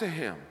 now unto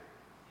him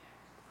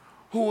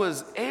who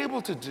is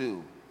able to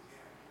do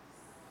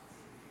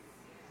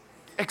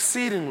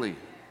exceedingly,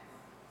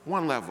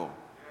 one level,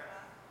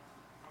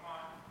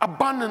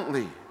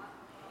 abundantly,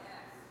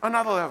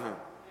 another level,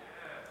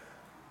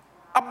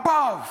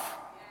 above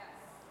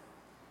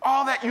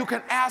all that you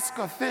can ask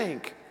or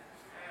think.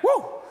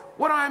 Woo!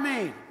 What do I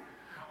mean?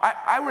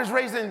 I was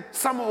raised in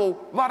a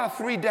lot of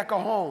three-decker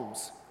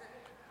homes.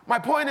 My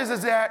point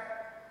is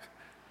that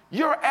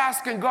you're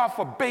asking God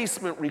for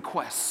basement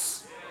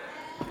requests.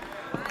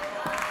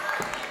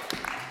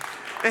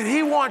 And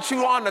he wants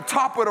you on the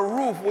top of the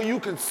roof where you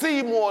can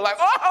see more, like,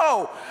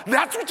 oh,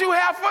 that's what you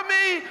have for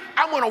me?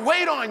 I'm going to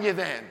wait on you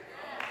then.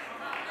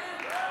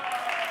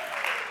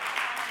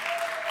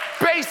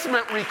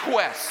 Basement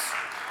requests.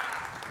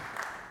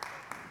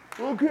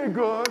 Okay,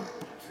 God,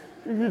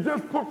 if you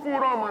just put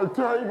food on my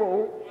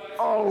table,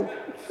 I'll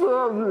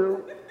serve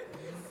you.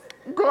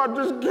 God,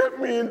 just get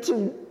me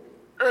into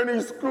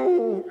any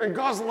school. And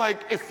God's like,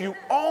 if you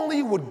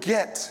only would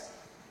get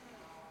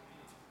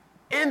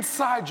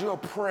inside your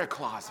prayer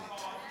closet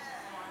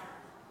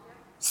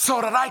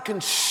so that I can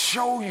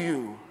show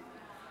you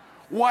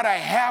what I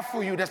have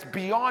for you that's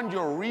beyond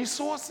your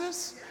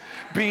resources,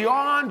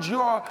 beyond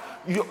your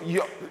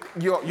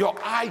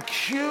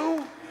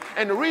IQ,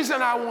 And the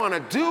reason I want to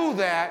do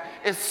that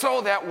is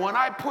so that when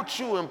I put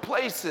you in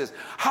places,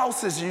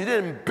 houses you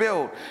didn't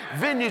build,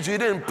 vineyards you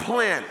didn't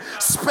plant,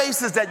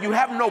 spaces that you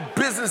have no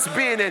business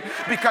being in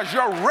because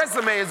your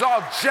resume is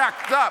all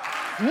jacked up,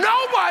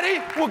 nobody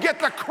will get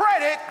the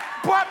credit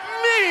but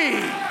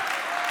me.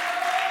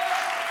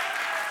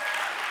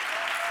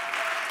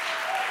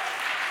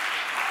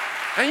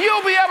 And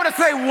you'll be able to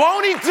say,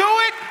 won't he do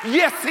it?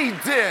 Yes, he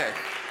did.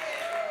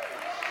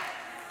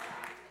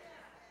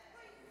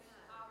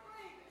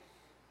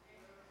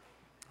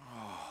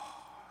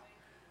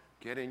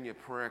 Get in your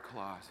prayer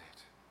closet.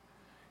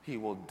 He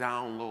will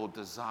download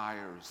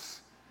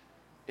desires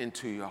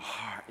into your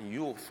heart. And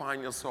you will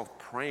find yourself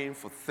praying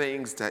for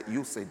things that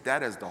you say,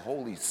 that is the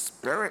Holy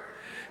Spirit.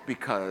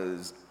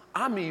 Because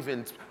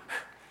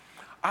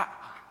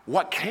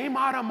what came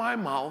out of my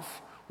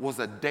mouth was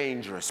a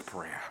dangerous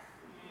prayer.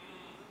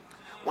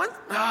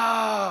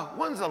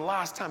 When's the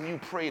last time you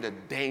prayed a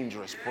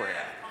dangerous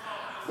prayer?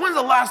 When's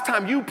the last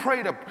time you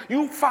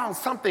found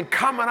something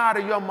coming out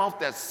of your mouth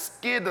that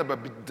scared the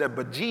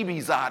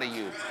bejeebies out of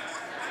you?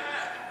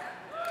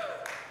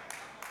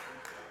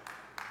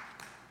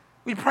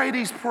 We pray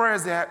these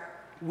prayers that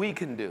we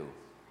can do.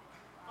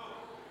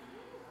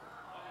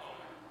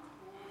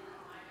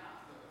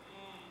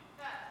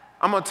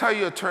 I'm going to tell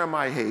you a term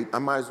I hate. I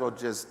might as well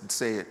just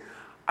say it.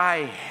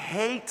 I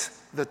hate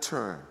the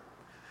term.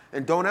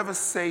 And don't ever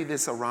say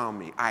this around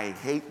me. I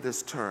hate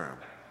this term.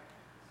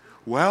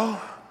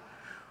 Well,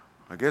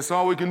 I guess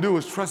all we can do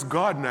is trust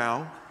God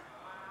now.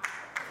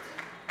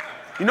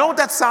 You know what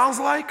that sounds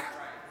like?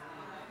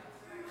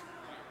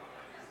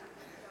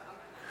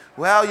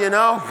 Well,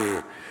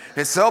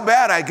 it's so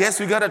bad, I guess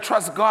we got to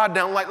trust God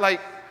now. Like,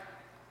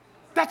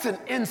 that's an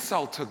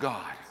insult to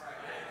God.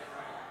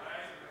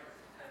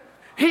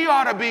 He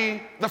ought to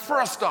be the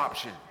first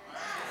option,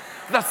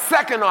 the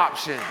second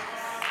option,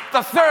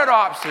 the third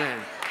option.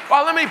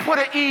 Well, let me put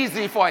it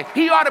easy for you.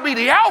 He ought to be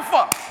the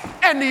Alpha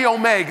and the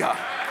Omega.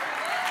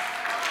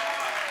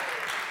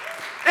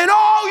 In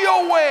all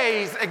your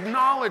ways,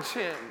 acknowledge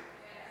him,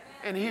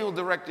 and he'll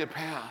direct your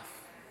path.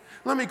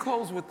 Let me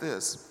close with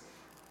this.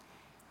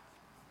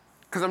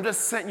 Because I'm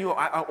just setting you,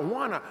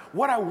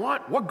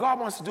 what God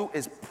wants to do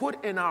is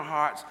put in our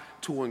hearts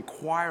to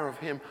inquire of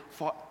him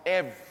for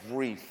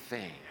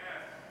everything.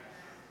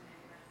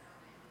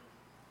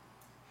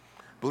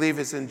 I believe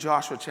it's in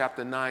Joshua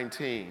chapter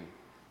 19.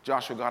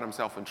 Joshua got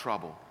himself in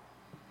trouble.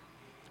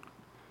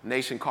 A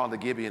nation called the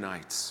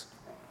Gibeonites.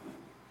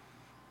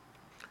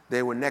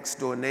 They were next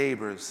door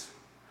neighbors,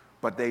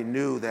 but they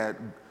knew that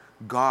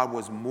God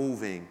was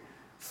moving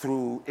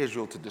through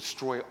Israel to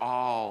destroy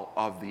all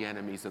of the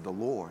enemies of the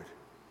Lord.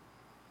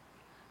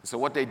 So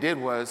what they did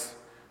was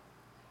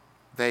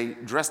they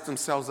dressed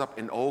themselves up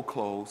in old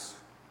clothes.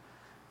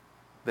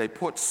 They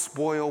put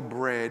spoiled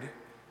bread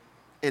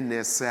in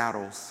their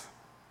saddles.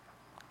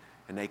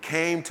 And they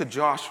came to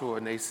Joshua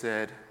and they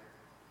said,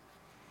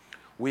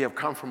 we have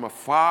come from a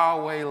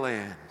faraway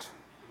land.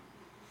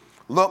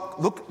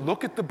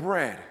 Look at the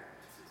bread.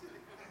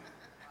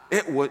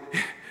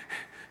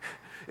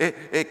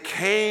 It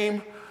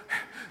came,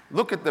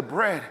 look at the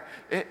bread.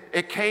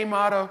 It came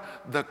out of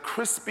the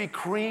Krispy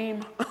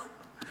Kreme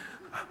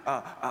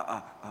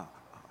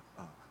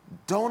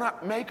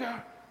donut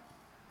maker,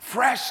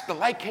 fresh, the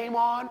light came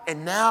on,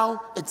 and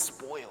now it's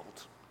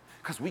spoiled.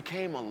 Because we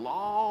came a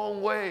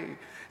long way.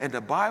 And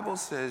the Bible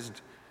says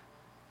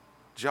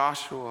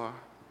Joshua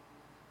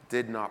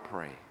did not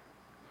pray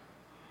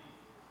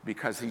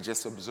because he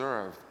just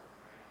observed,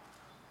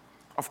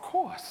 of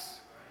course,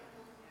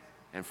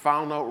 and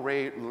found out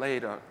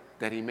later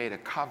that he made a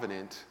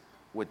covenant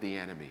with the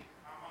enemy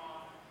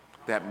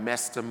that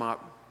messed him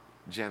up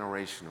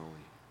generationally.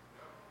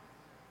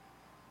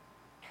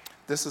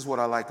 This is what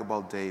I like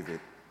about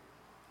David.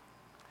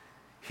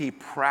 He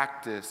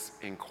practiced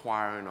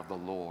inquiring of the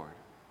Lord.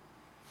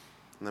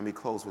 Let me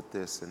close with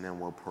this and then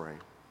we'll pray.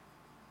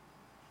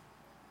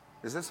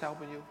 Is this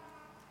helping you?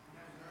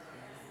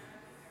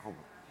 Oh.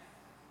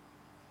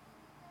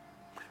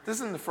 This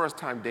isn't the first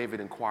time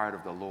David inquired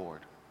of the Lord.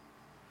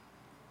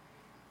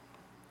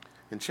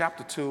 In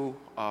chapter 2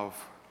 of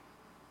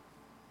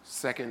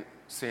 2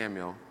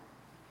 Samuel,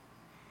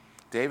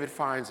 David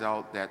finds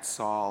out that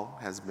Saul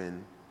has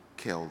been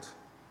killed.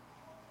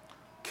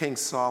 King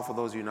Saul, for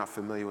those of you not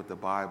familiar with the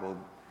Bible,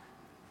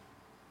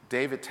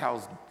 God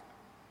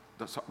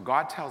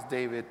tells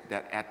David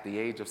that at the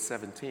age of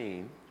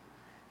 17,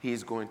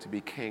 he's going to be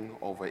king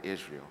over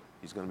Israel.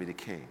 He's going to be the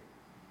king.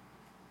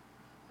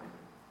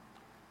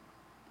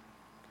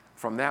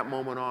 From that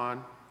moment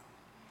on,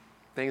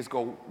 things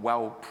go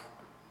well.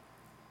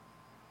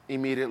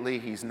 Immediately,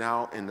 he's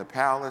now in the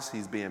palace.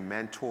 He's being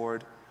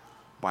mentored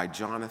by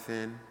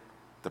Jonathan,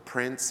 the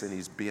prince, and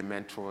he's being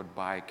mentored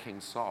by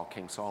King Saul.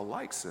 King Saul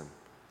likes him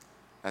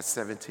at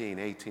 17,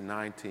 18,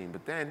 19.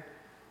 But then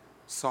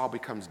Saul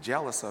becomes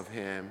jealous of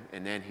him,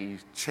 and then he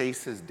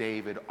chases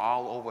David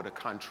all over the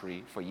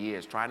country for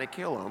years, trying to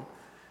kill him.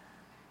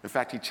 In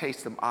fact, he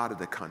chased him out of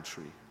the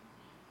country.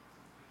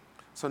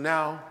 So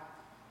now,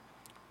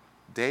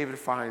 David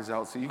finds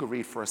out, so you can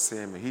read 1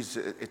 Samuel,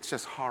 it's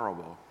just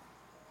horrible.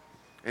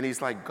 And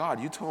he's like, God,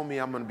 you told me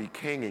I'm going to be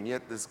king, and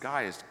yet this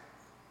guy is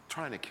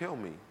trying to kill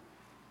me.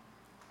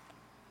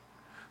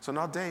 So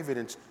now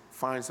David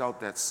finds out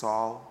that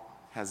Saul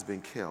has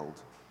been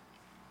killed.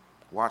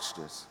 Watch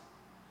this.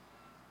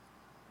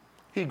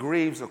 He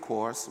grieves, of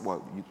course.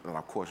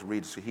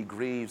 He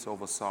grieves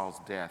over Saul's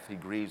death. He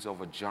grieves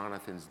over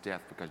Jonathan's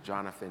death because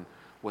Jonathan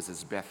was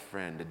his best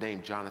friend. The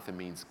name Jonathan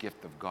means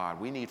gift of God.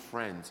 We need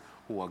friends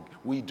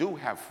we do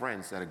have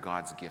friends that are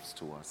God's gifts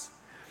to us.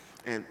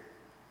 And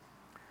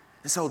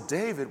so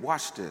David,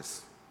 watch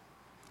this.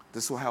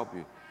 This will help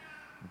you.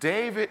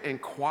 David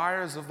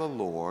inquires of the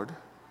Lord,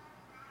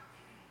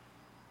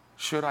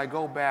 should I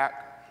go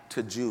back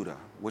to Judah?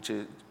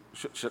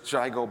 Should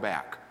I go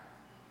back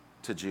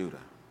to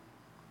Judah?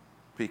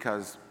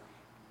 Because,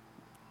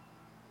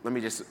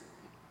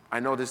 I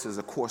know this is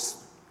a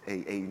coarse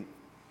way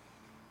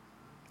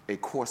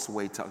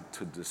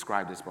to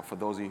describe this, but for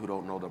those of you who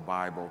don't know the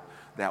Bible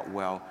that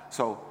well,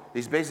 so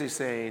he's basically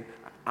saying,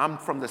 I'm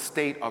from the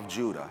state of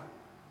Judah.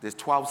 There's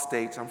 12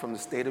 states. I'm from the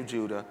state of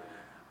Judah.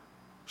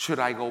 Should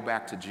I go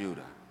back to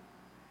Judah?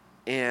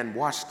 And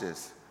watch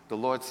this. The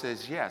Lord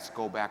says, yes,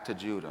 go back to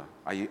Judah.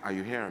 Are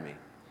you hearing me?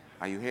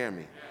 Are you hearing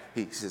me?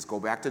 He says, go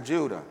back to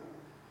Judah.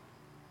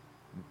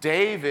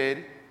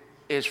 David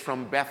is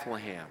from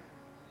Bethlehem.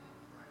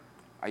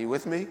 Are you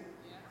with me?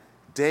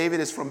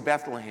 David is from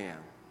Bethlehem.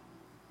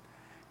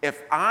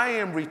 If I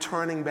am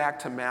returning back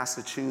to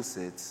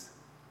Massachusetts,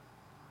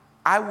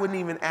 I wouldn't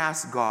even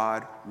ask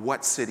God,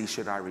 what city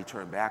should I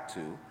return back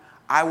to?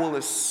 I will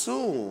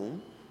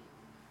assume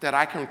that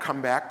I can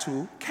come back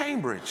to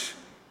Cambridge.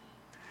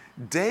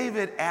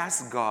 David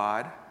asked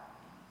God,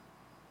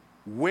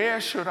 where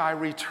should I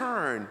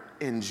return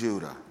in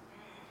Judah?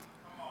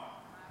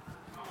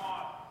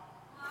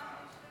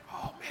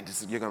 Oh man,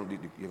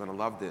 you're gonna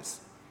love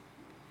this.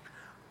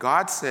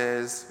 God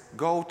says,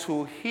 go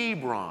to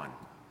Hebron.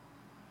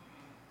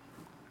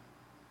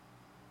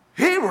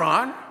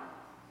 Hebron?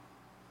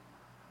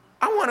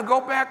 I want to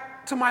go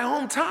back to my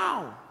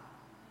hometown.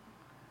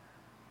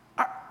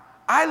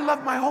 I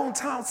love my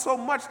hometown so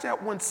much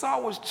that when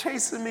Saul was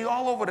chasing me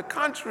all over the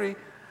country,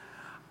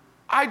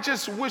 I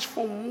just wished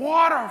for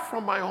water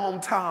from my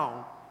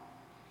hometown.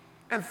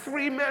 And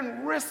 3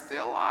 men risked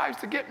their lives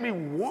to get me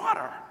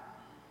water.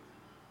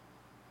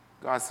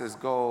 God says,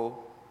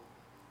 go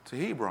to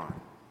Hebron.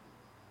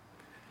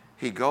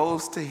 He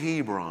goes to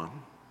Hebron,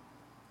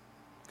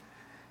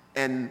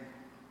 and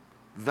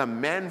the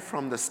men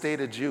from the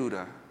state of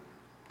Judah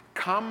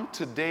come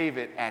to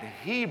David at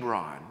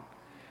Hebron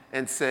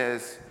and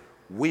says,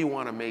 we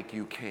want to make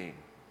you king.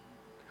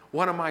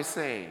 What am I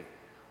saying?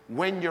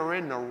 When you're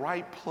in the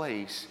right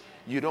place,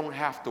 you don't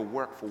have to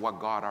work for what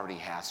God already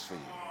has for you.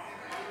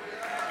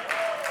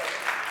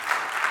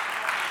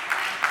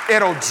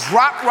 It'll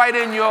drop right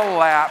in your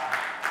lap,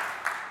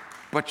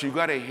 but you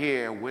got to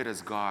hear, where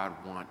does God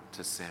want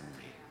to send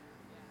me?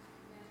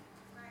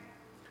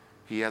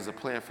 He has a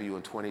plan for you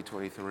in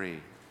 2023.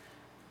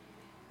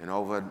 And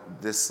over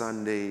this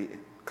Sunday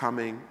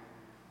coming,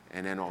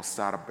 and then I'll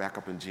start back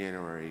up in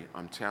January,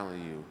 I'm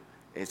telling you,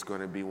 it's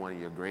going to be one of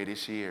your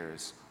greatest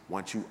years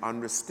once you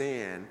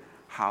understand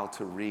how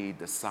to read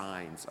the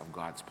signs of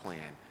God's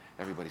plan.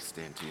 Everybody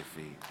stand to your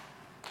feet.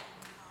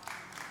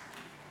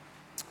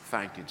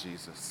 Thank you,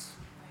 Jesus.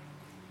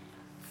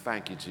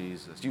 Thank you,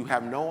 Jesus. You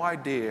have no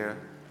idea.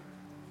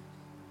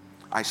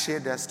 I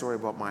shared that story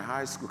about my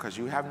high school because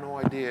you have no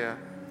idea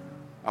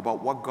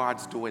about what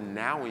God's doing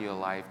now in your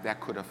life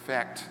that could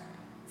affect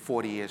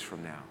 40 years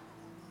from now.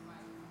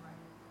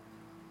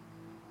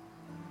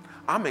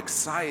 I'm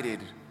excited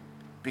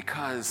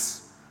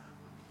because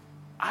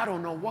I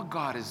don't know what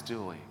God is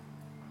doing.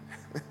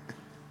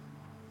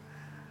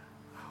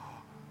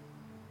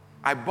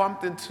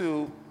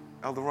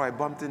 Elder Roy,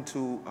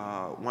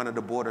 one of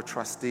the board of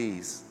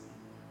trustees.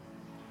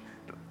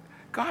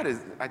 God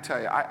is, I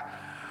tell you,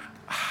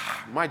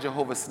 my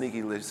Jehovah's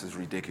sneaky list is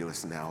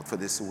ridiculous now for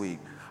this week.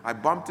 I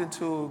bumped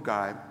into a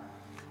guy.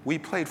 We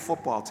played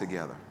football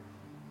together.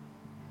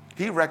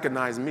 He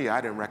recognized me. I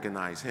didn't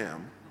recognize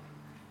him.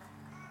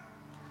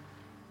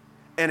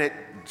 And it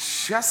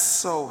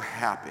just so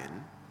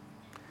happened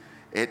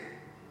that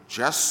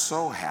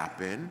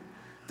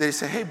he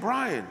said, hey,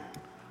 Brian,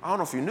 I don't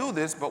know if you knew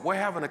this, but we're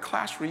having a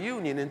class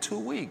reunion in 2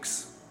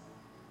 weeks.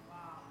 Wow.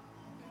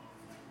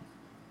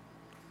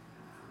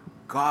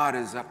 God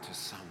is up to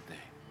something.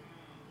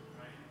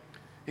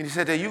 And he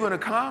said, are you going to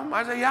come?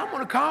 I said, yeah, I'm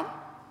going to come.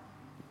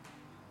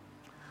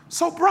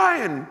 So,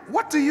 Brian,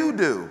 what do you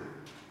do?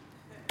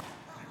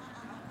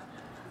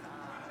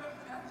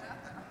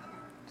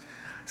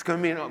 It's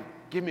going to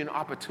give me an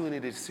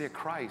opportunity to see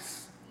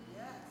Christ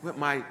with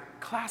my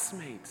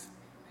classmates.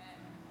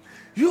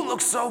 You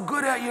look so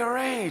good at your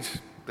age.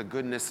 The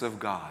goodness of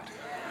God.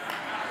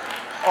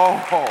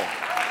 Oh,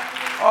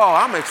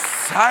 I'm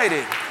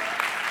excited.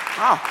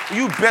 Oh,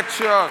 you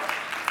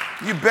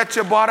bet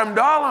your bottom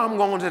dollar I'm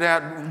going to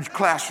that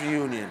class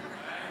reunion.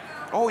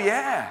 Oh,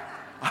 yeah.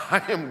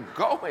 I am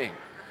going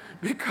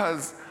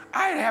because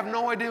I have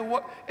no idea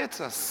what. It's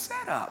a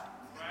setup.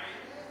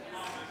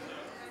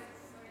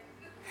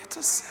 It's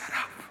a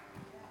setup.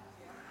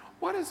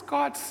 What is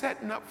God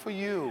setting up for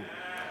you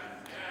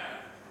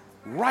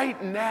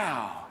right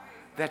now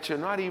that you're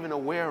not even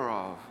aware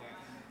of?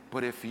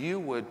 But if you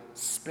would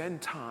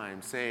spend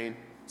time saying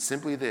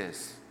simply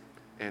this,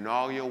 in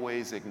all your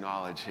ways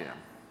acknowledge him,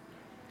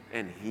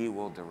 and he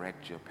will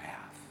direct your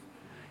path.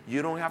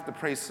 You don't have to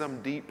pray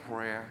some deep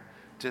prayer.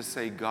 Just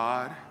say,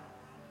 God,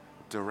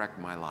 direct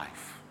my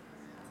life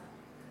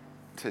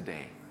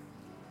today.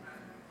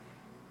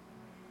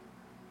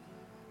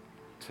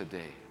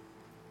 Today.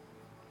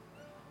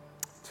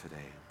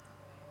 Today.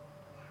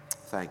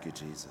 Thank you,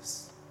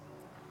 Jesus.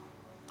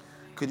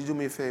 Could you do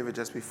me a favor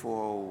just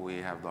before we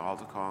have the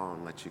altar call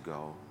and let you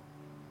go,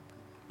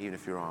 even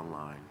if you're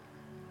online?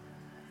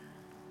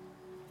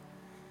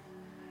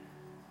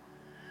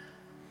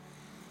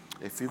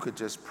 If you could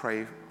just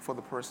pray for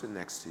the person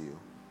next to you.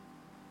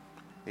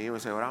 And you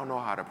would say, well, I don't know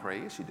how to pray.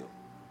 Yes, you do.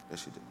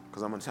 Yes, you do.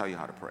 Because I'm going to tell you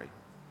how to pray.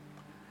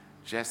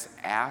 Just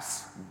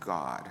ask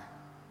God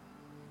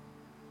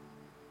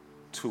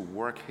to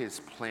work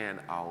his plan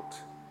out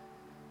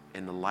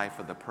in the life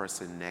of the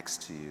person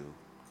next to you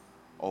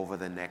over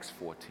the next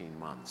 14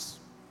 months.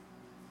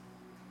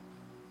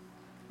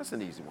 That's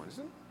an easy one,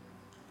 isn't it?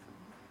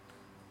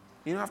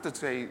 You don't have to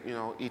say,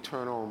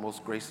 eternal,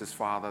 most gracious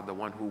Father, the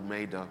one who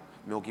made the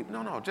milky.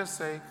 No, just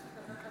say.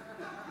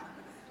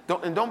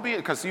 Don't be,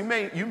 because you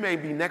may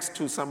be next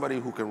to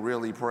somebody who can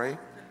really pray.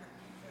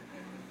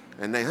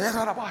 And they,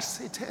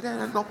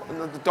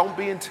 don't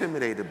be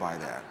intimidated by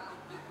that.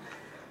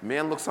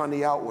 Man looks on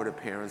the outward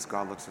appearance,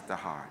 God looks at the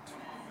heart.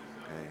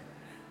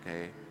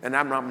 Okay? And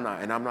I'm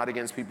not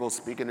against people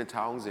speaking in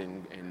tongues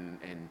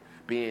and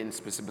being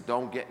specific, but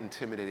don't get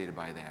intimidated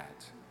by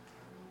that.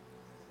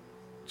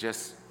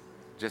 Just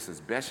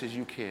as best as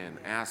you can,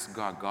 ask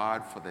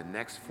God, for the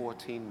next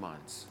 14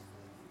 months,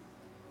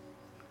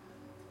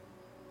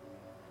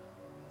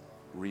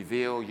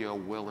 reveal your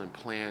will and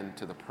plan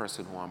to the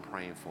person who I'm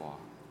praying for,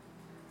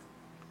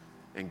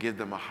 and give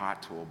them a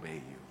heart to obey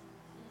you.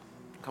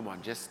 Come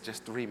on, just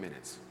 3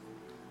 minutes.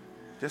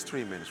 Just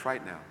 3 minutes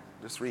right now.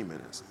 Just 3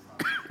 minutes.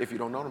 If you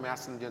don't know them,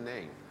 ask them your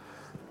name.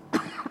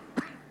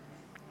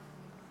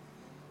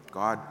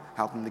 God,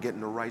 help them to get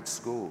in the right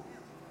school.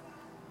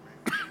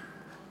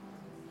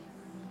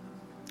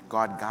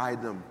 God,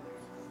 guide them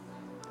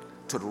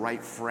to the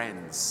right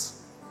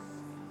friends.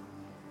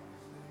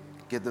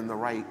 Give them the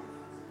right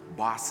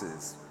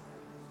bosses.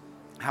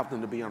 Help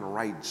them to be on the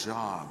right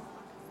job.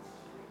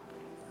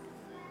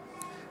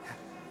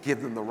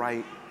 Give them the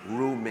right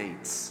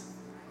roommates.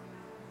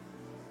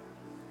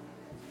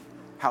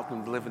 Help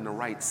them live in the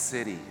right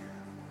city.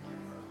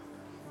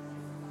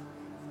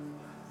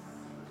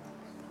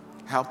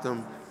 Help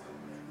them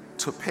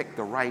to pick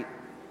the right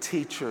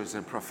teachers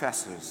and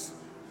professors.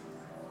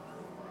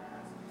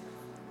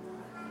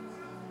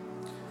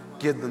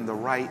 Give them the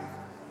right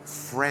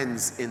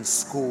friends in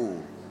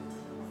school.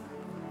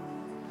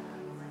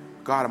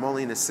 God, I'm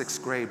only in the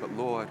 6th grade, but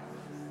Lord,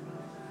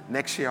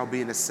 next year I'll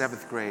be in the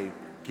 7th grade.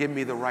 Give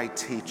me the right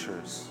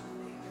teachers.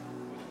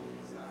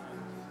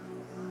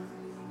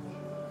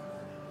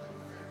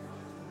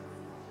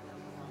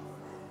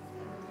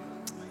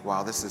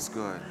 Wow, this is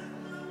good.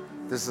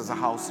 This is a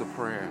house of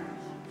prayer.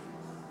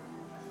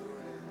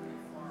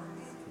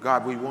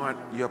 God, we want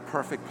your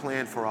perfect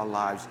plan for our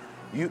lives.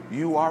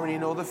 You already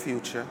know the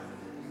future.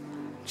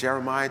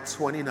 Jeremiah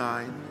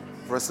 29,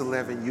 verse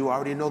 11, you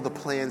already know the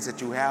plans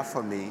that you have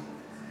for me,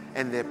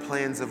 and they're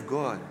plans of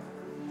good.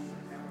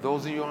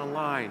 Those of you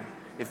online,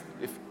 if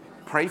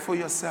pray for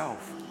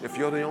yourself. If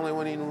you're the only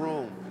one in the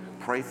room,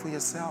 pray for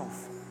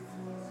yourself.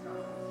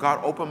 God,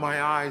 open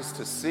my eyes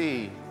to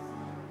see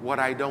what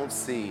I don't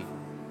see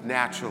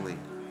naturally.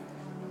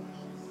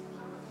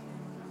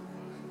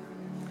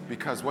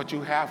 Because what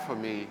you have for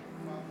me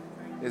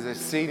is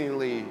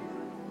exceedingly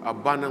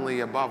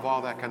abundantly above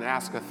all that I can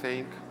ask or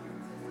think.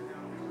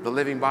 The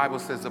Living Bible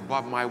says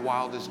above my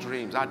wildest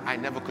dreams. I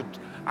never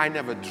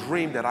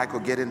dreamed that I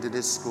could get into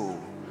this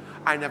school.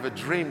 I never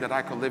dreamed that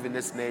I could live in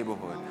this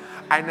neighborhood.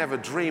 I never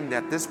dreamed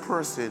that this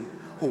person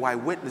who I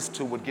witnessed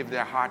to would give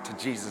their heart to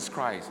Jesus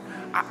Christ.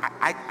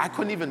 I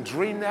couldn't even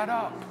dream that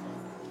up.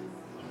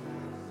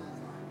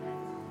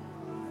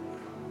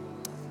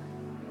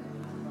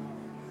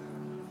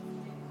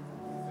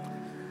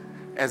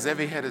 As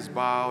every head is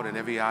bowed and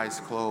every eye is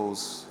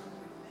closed,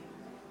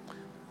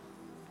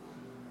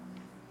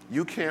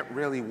 you can't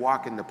really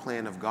walk in the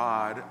plan of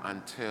God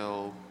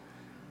until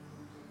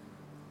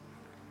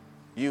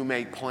you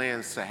make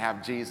plans to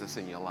have Jesus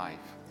in your life.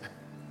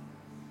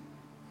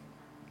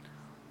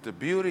 The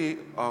beauty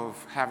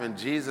of having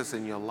Jesus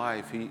in your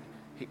life,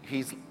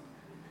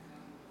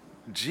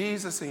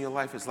 Jesus in your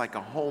life is like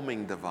a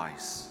homing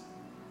device.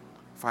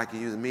 If I can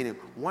use the meaning,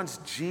 once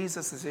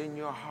Jesus is in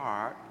your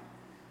heart,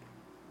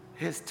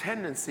 his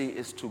tendency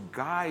is to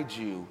guide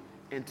you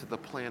into the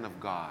plan of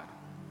God.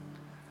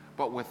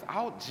 But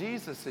without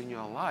Jesus in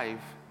your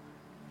life,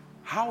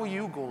 how are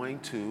you going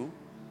to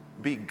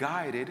be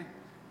guided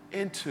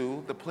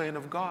into the plan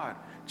of God?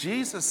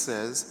 Jesus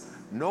says,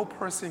 no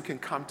person can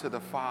come to the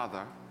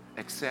Father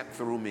except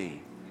through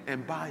me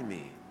and by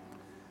me.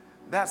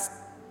 That's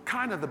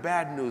kind of the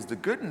bad news. The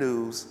good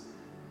news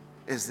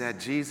is that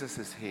Jesus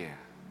is here.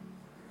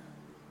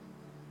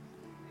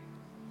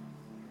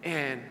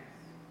 And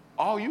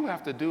all you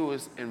have to do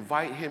is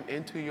invite him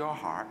into your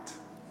heart,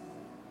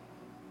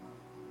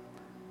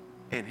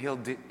 and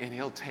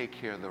he'll take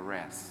care of the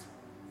rest.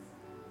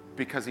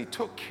 Because he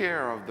took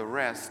care of the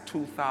rest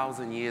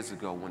 2,000 years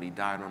ago when he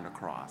died on the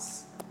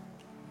cross.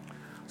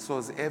 So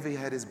as every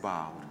head is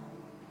bowed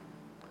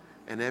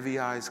and every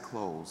eye is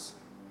closed,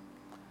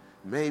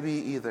 maybe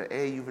either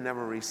A, you've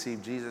never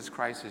received Jesus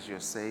Christ as your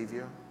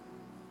Savior,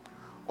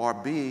 or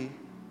B,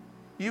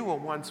 you were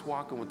once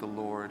walking with the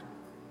Lord,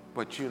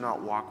 but you're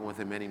not walking with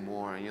him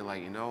anymore, and you're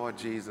like, you know what,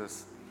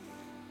 Jesus,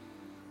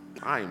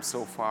 I am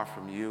so far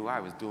from you. I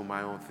was doing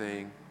my own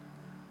thing.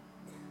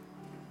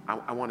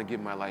 I want to give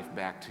my life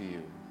back to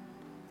you.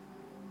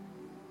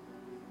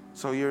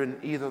 So you're in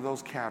either of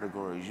those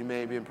categories. You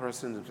may be a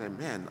person that say,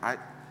 man,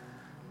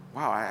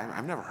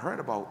 I've never heard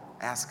about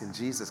asking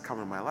Jesus to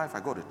come in my life. I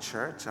go to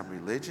church. I'm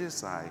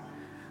religious. I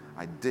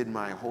did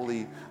my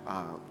holy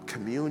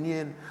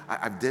communion.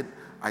 I did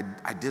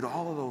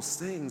all of those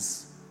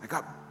things. I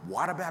got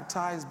water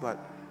baptized, but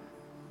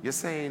you're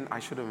saying I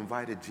should have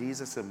invited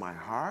Jesus in my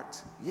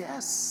heart?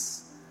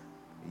 Yes.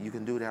 You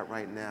can do that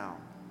right now.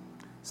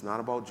 It's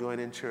not about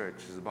joining church.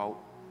 It's about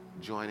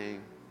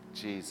joining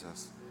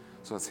Jesus.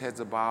 So it's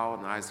heads are bowed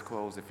and eyes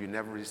closed. If you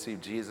never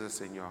received Jesus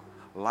in your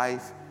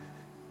life,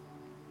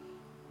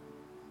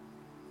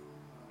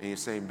 and you're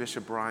saying,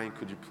 Bishop Brian,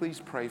 could you please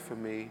pray for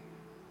me?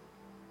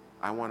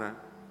 I want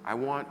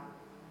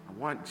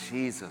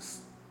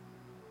Jesus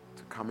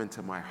to come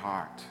into my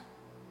heart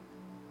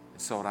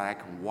so that I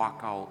can walk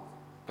out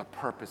the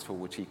purpose for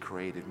which he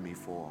created me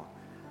for.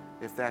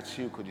 If that's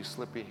you, could you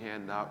slip your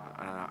hand up?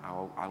 And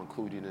I'll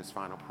include you in this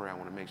final prayer. I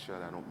want to make sure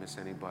that I don't miss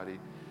anybody.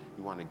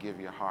 You want to give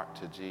your heart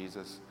to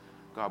Jesus.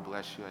 God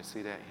bless you. I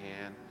see that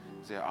hand.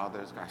 Is there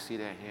others? I see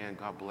that hand.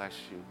 God bless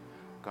you.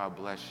 God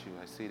bless you.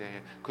 I see that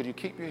hand. Could you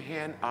keep your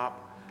hand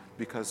up?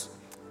 Because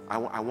I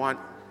want,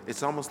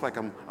 it's almost like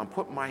I'm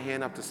putting my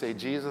hand up to say,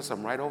 Jesus,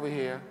 I'm right over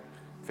here,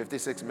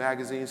 56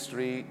 Magazine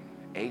Street,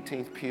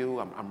 18th pew.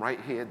 I'm right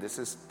here.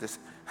 This.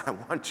 I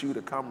want you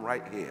to come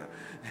right here.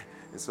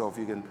 And so if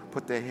you can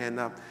put their hand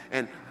up.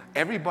 And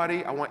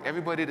everybody, I want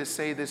everybody to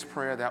say this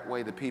prayer. That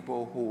way the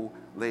people who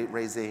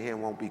raise their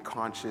hand won't be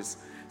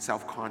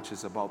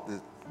self-conscious about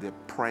the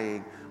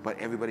praying. But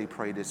everybody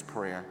pray this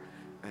prayer.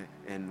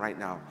 And right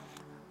now,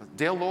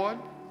 dear Lord,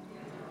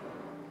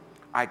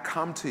 I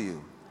come to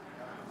you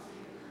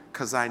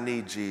because I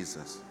need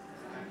Jesus.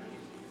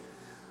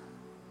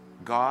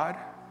 God,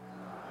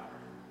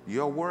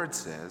 your word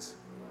says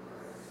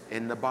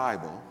in the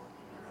Bible,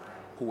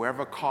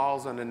 whoever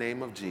calls on the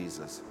name of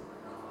Jesus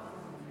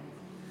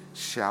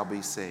shall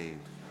be saved,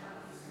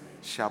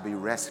 shall be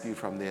rescued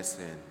from their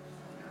sin.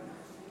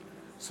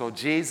 So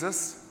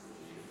Jesus,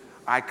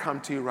 I come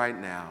to you right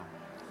now,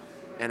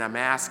 and I'm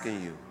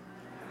asking you,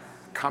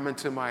 come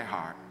into my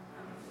heart,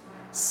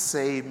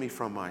 save me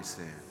from my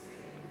sin,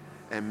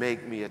 and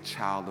make me a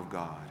child of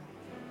God.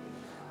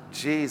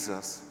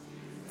 Jesus,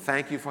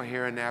 thank you for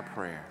hearing that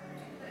prayer.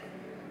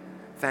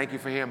 Thank you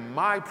for hearing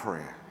my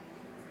prayer.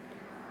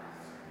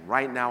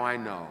 Right now I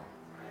know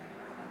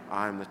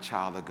I'm the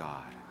child of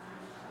God.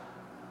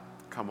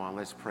 Come on,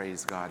 let's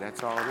praise God.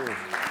 That's all it is.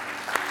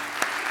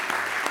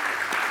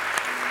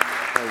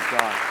 Praise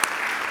God.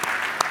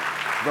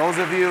 Those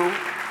of you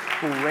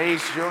who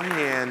raised your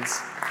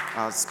hands,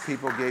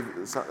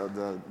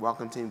 the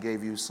welcome team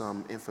gave you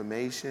some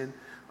information.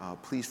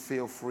 Please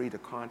feel free to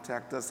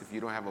contact us. If you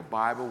don't have a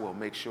Bible, we'll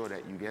make sure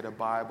that you get a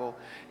Bible.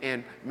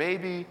 And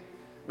maybe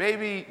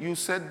you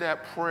said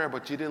that prayer,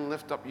 but you didn't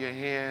lift up your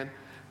hand.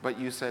 But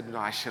you said, no,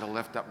 I should have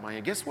lifted up my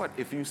hand. Guess what?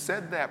 If you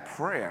said that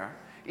prayer,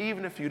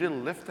 even if you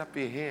didn't lift up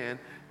your hand,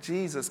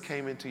 Jesus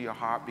came into your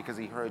heart because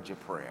he heard your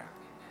prayer.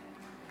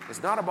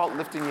 It's not about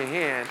lifting your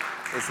hand.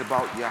 It's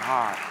about your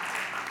heart.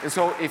 And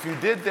so if you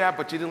did that,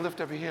 but you didn't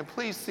lift up your hand,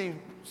 please see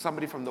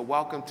somebody from the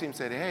welcome team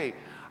said, hey,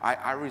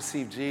 I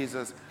received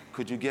Jesus.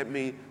 Could you get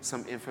me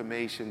some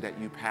information that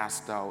you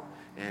passed out?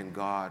 And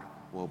God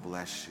will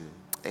bless you.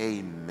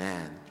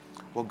 Amen.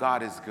 Well,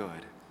 God is good.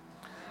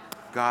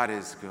 God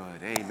is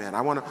good. Amen.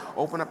 I want to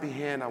open up your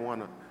hand.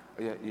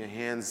 Your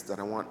hands that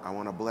I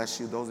want to bless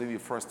you. Those of you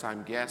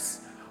first-time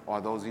guests or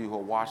those of you who are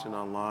watching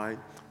online,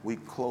 we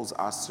close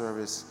our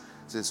services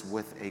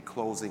with a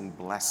closing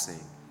blessing,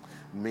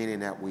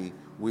 meaning that we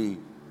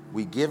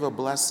give a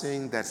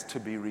blessing that's to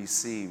be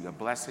received. A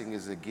blessing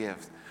is a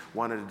gift.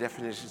 One of the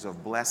definitions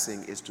of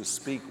blessing is to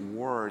speak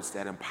words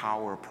that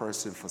empower a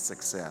person for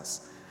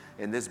success.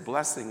 And this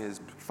blessing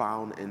is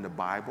found in the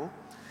Bible,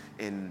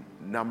 in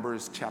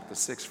Numbers chapter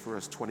 6,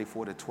 verse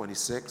 24 to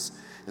 26.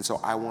 And so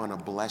I want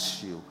to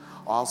bless you.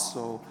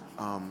 Also,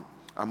 I'm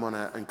going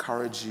to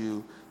encourage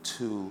you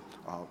to,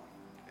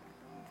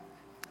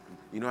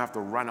 you don't have to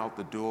run out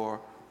the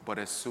door, but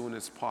as soon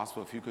as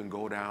possible, if you can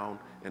go down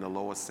in the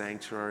lower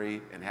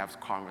sanctuary and have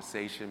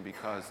conversation,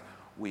 because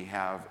we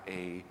have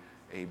a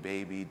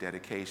baby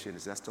dedication.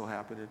 Is that still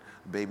happening?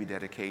 Baby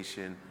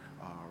dedication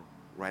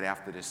right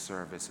after this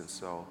service. And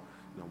so,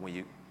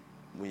 when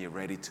you're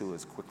ready to,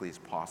 as quickly as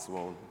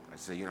possible, I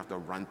say you don't have to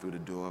run through the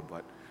door,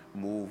 but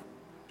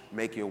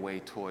make your way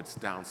towards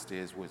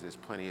downstairs where there's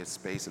plenty of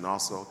space. And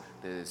also,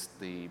 there's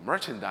the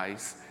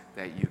merchandise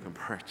that you can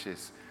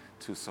purchase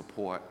to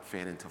support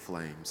Fan into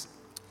Flames.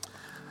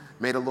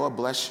 May the Lord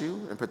bless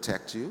you and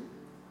protect you.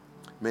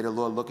 May the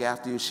Lord look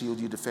after you, shield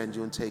you, defend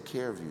you, and take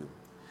care of you.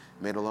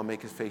 May the Lord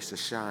make his face to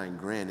shine,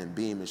 grin, and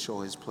beam, and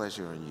show his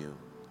pleasure on you.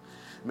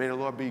 May the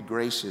Lord be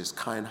gracious,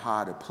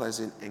 kind-hearted,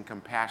 pleasant, and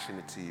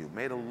compassionate to you.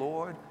 May the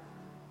Lord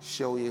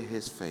show you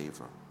his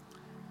favor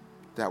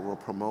that will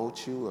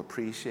promote you,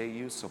 appreciate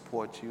you,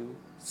 support you,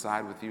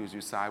 side with you as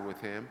you side with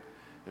him.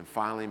 And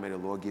finally, may the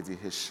Lord give you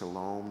his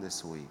shalom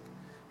this week,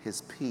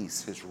 his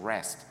peace, his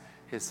rest,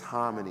 his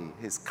harmony,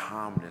 his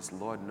calmness.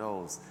 Lord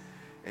knows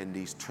in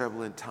these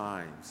turbulent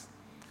times,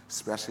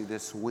 especially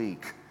this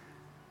week,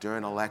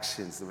 during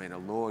elections, may the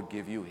Lord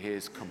give you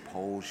his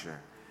composure,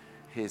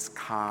 his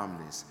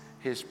calmness,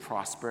 his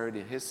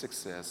prosperity, his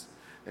success,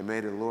 and may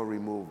the Lord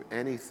remove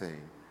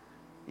anything,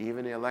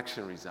 even the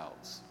election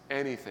results,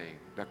 anything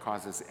that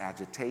causes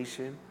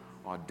agitation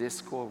or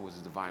discord with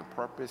his divine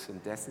purpose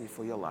and destiny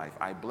for your life.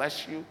 I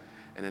bless you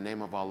in the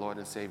name of our Lord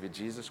and Savior,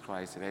 Jesus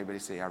Christ, and everybody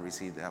say, I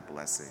receive that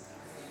blessing.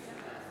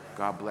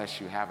 God bless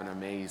you. Have an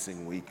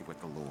amazing week with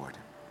the Lord.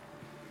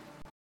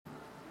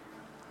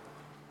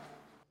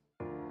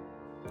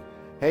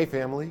 Hey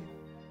family,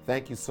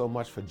 thank you so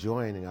much for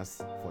joining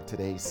us for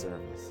today's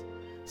service.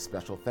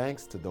 Special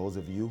thanks to those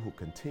of you who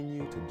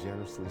continue to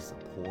generously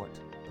support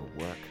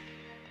the work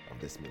of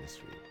this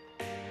ministry.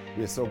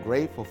 We are so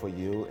grateful for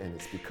you, and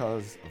it's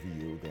because of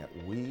you that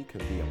we can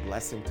be a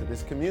blessing to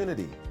this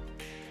community.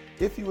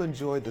 If you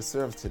enjoyed the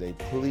service today,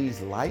 please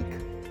like,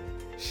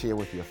 share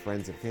with your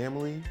friends and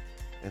family,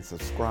 and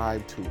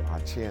subscribe to our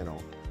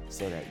channel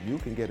so that you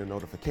can get a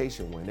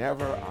notification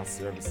whenever our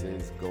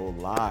services go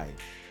live.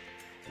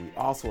 We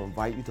also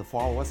invite you to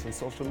follow us on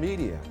social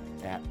media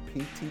at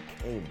PT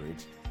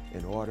Cambridge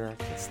in order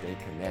to stay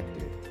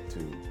connected to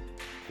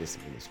this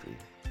ministry.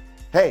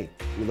 Hey,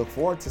 we look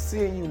forward to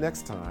seeing you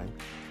next time.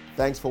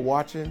 Thanks for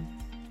watching,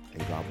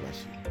 and God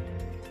bless you.